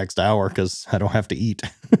do that next hour because I don't have to eat.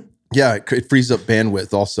 Yeah, it frees up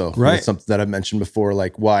bandwidth also. Right. That's something that I've mentioned before,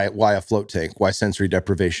 like why a float tank? Why sensory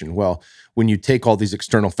deprivation? Well, when you take all these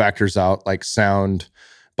external factors out, like sound,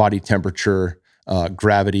 body temperature,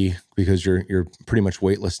 gravity, because you're pretty much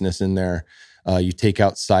weightlessness in there. You take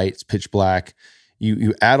out sight, it's pitch black.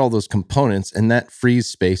 You add all those components, and that frees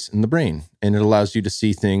space in the brain, and it allows you to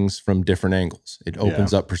see things from different angles. It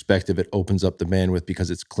opens up perspective. It opens up the bandwidth because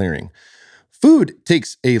it's clearing. Food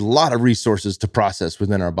takes a lot of resources to process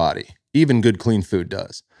within our body. Even good, clean food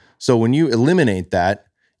does. So when you eliminate that,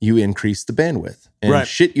 you increase the bandwidth. And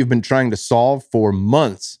shit you've been trying to solve for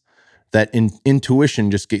months, that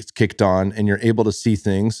intuition just gets kicked on, and you're able to see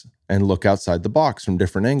things and look outside the box from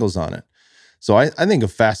different angles on it. So I think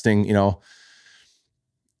of fasting,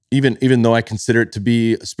 even though I consider it to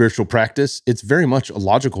be a spiritual practice, it's very much a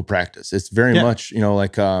logical practice. It's very much,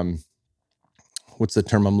 like, what's the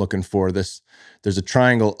term I'm looking for? There's a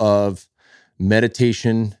triangle of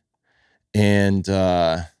meditation And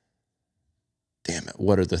damn it,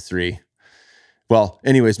 what are the three? Well,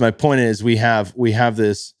 anyways, my point is we have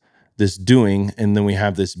this doing, and then we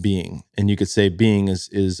have this being. And you could say being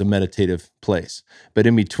is a meditative place. But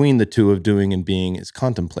in between the two of doing and being is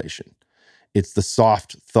contemplation. It's the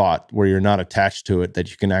soft thought where you're not attached to it,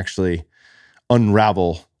 that you can actually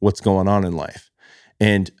unravel what's going on in life.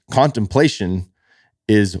 And contemplation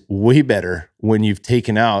is way better when you've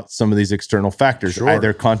taken out some of these external factors, Sure.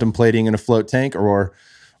 either contemplating in a float tank or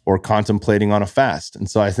contemplating on a fast. And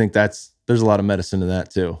so I think there's a lot of medicine to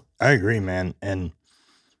that too. I agree, man. And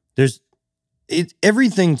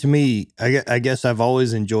everything to me, I guess I've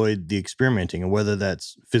always enjoyed the experimenting, and whether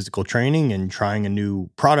that's physical training and trying a new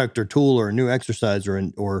product or tool or a new exercise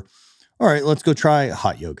or all right, let's go try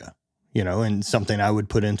hot yoga, and something I would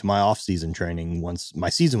put into my off-season training once my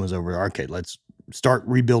season was over. Okay, let's start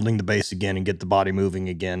rebuilding the base again and get the body moving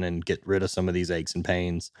again and get rid of some of these aches and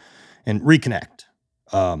pains and reconnect.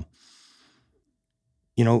 And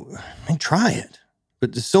try it.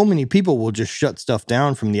 But so many people will just shut stuff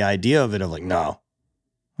down from the idea of it, of like, no.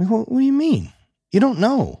 Like, what do you mean? You don't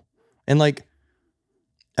know. And like,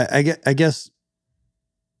 I guess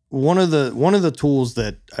one of the tools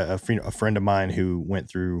that a friend of mine who went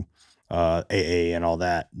through AA and all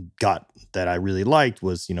that got, that I really liked,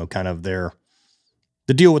 was, kind of the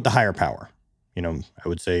deal with the higher power. I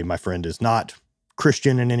would say my friend is not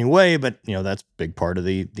Christian in any way, but that's a big part of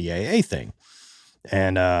the AA thing.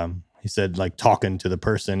 And he said, like, talking to the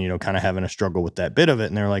person, kind of having a struggle with that bit of it.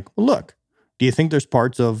 And they're like, well, look, do you think there's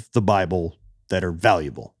parts of the Bible that are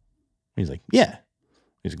valuable? He's like, yeah.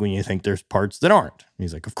 He's like, when you think there's parts that aren't?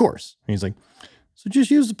 He's like, of course. He's like, so just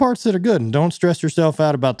use the parts that are good and don't stress yourself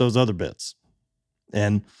out about those other bits.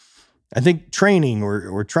 And I think training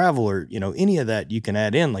or travel or, any of that you can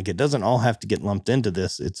add in. Like, it doesn't all have to get lumped into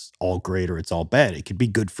this. It's all great or it's all bad. It could be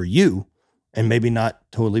good for you and maybe not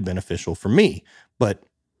totally beneficial for me, but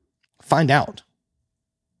find out,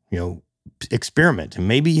 experiment, and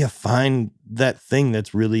maybe you find that thing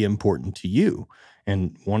that's really important to you.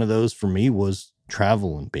 And one of those for me was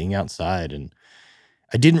travel and being outside. And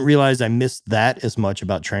I didn't realize I missed that as much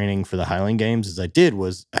about training for the Highland Games as I did.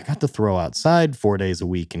 Was I got to throw outside 4 days a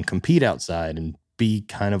week and compete outside and be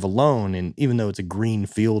kind of alone. And even though it's a green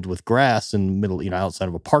field with grass in the middle, outside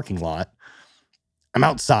of a parking lot, I'm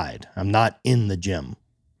outside. I'm not in the gym.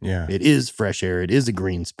 Yeah. It is fresh air. It is a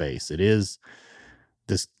green space. It is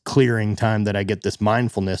this clearing time that I get this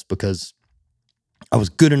mindfulness, because I was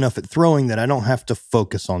good enough at throwing that I don't have to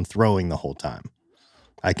focus on throwing the whole time.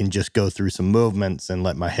 I can just go through some movements and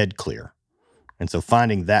let my head clear. And so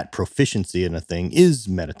finding that proficiency in a thing is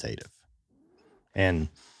meditative. And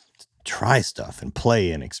try stuff and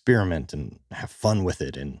play and experiment and have fun with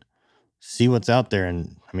it and see what's out there.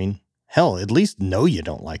 And I mean, hell, at least know you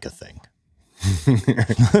don't like a thing.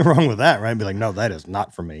 Nothing wrong with that, right? Be like, no, that is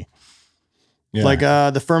not for me. Yeah. Like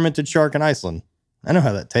the fermented shark in Iceland. I know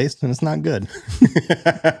how that tastes, and it's not good.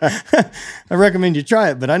 I recommend you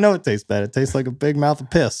try it, but I know it tastes bad. It tastes like a big mouth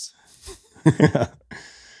of piss.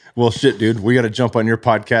 Well, shit, dude, we got to jump on your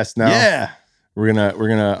podcast now. Yeah, I'm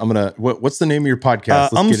gonna. What's the name of your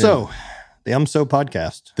podcast? The So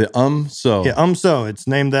podcast. The So. Yeah, So. It's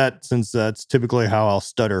named that since it's typically how I'll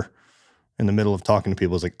stutter in the middle of talking to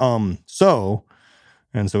people. It's like so.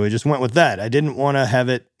 And so we just went with that. I didn't want to have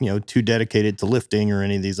it, too dedicated to lifting or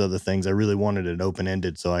any of these other things. I really wanted it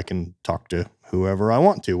open-ended so I can talk to whoever I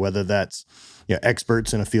want to, whether that's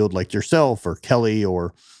experts in a field like yourself or Kelly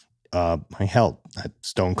or hell, I had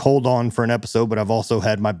Stone Cold on for an episode, but I've also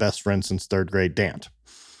had my best friend since third grade, Dant.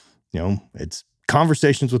 It's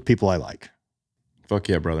conversations with people I like. Fuck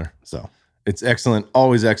yeah, brother. So it's excellent.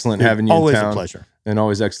 Always excellent having you in town. Always a pleasure. And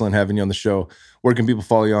always excellent having you on the show. Where can people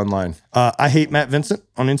follow you online? I hate Matt Vincent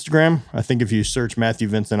on Instagram. I think if you search Matthew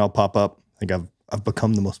Vincent, I'll pop up. I think I've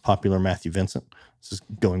become the most popular Matthew Vincent. This is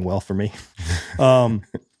going well for me. I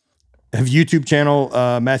have YouTube channel,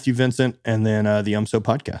 Matthew Vincent, and then the So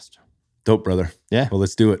podcast. Dope, brother. Yeah. Well,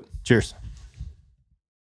 let's do it. Cheers.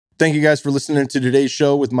 Thank you guys for listening to today's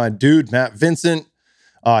show with my dude, Matt Vincent.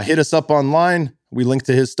 Hit us up online. We link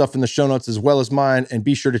to his stuff in the show notes as well as mine. And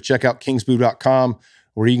be sure to check out kingsboo.com,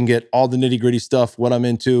 where you can get all the nitty gritty stuff, what I'm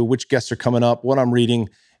into, which guests are coming up, what I'm reading,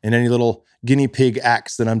 and any little guinea pig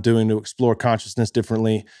acts that I'm doing to explore consciousness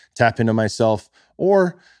differently, tap into myself,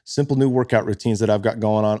 or simple new workout routines that I've got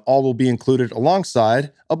going on. All will be included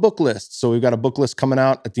alongside a book list. So we've got a book list coming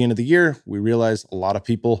out at the end of the year. We realize a lot of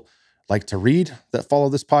people like to read that follow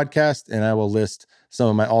this podcast, and I will list some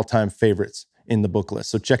of my all-time favorites in the book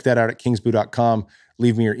list. So check that out at kingsboo.com.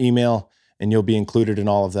 Leave me your email, and you'll be included in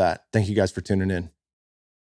all of that. Thank you guys for tuning in.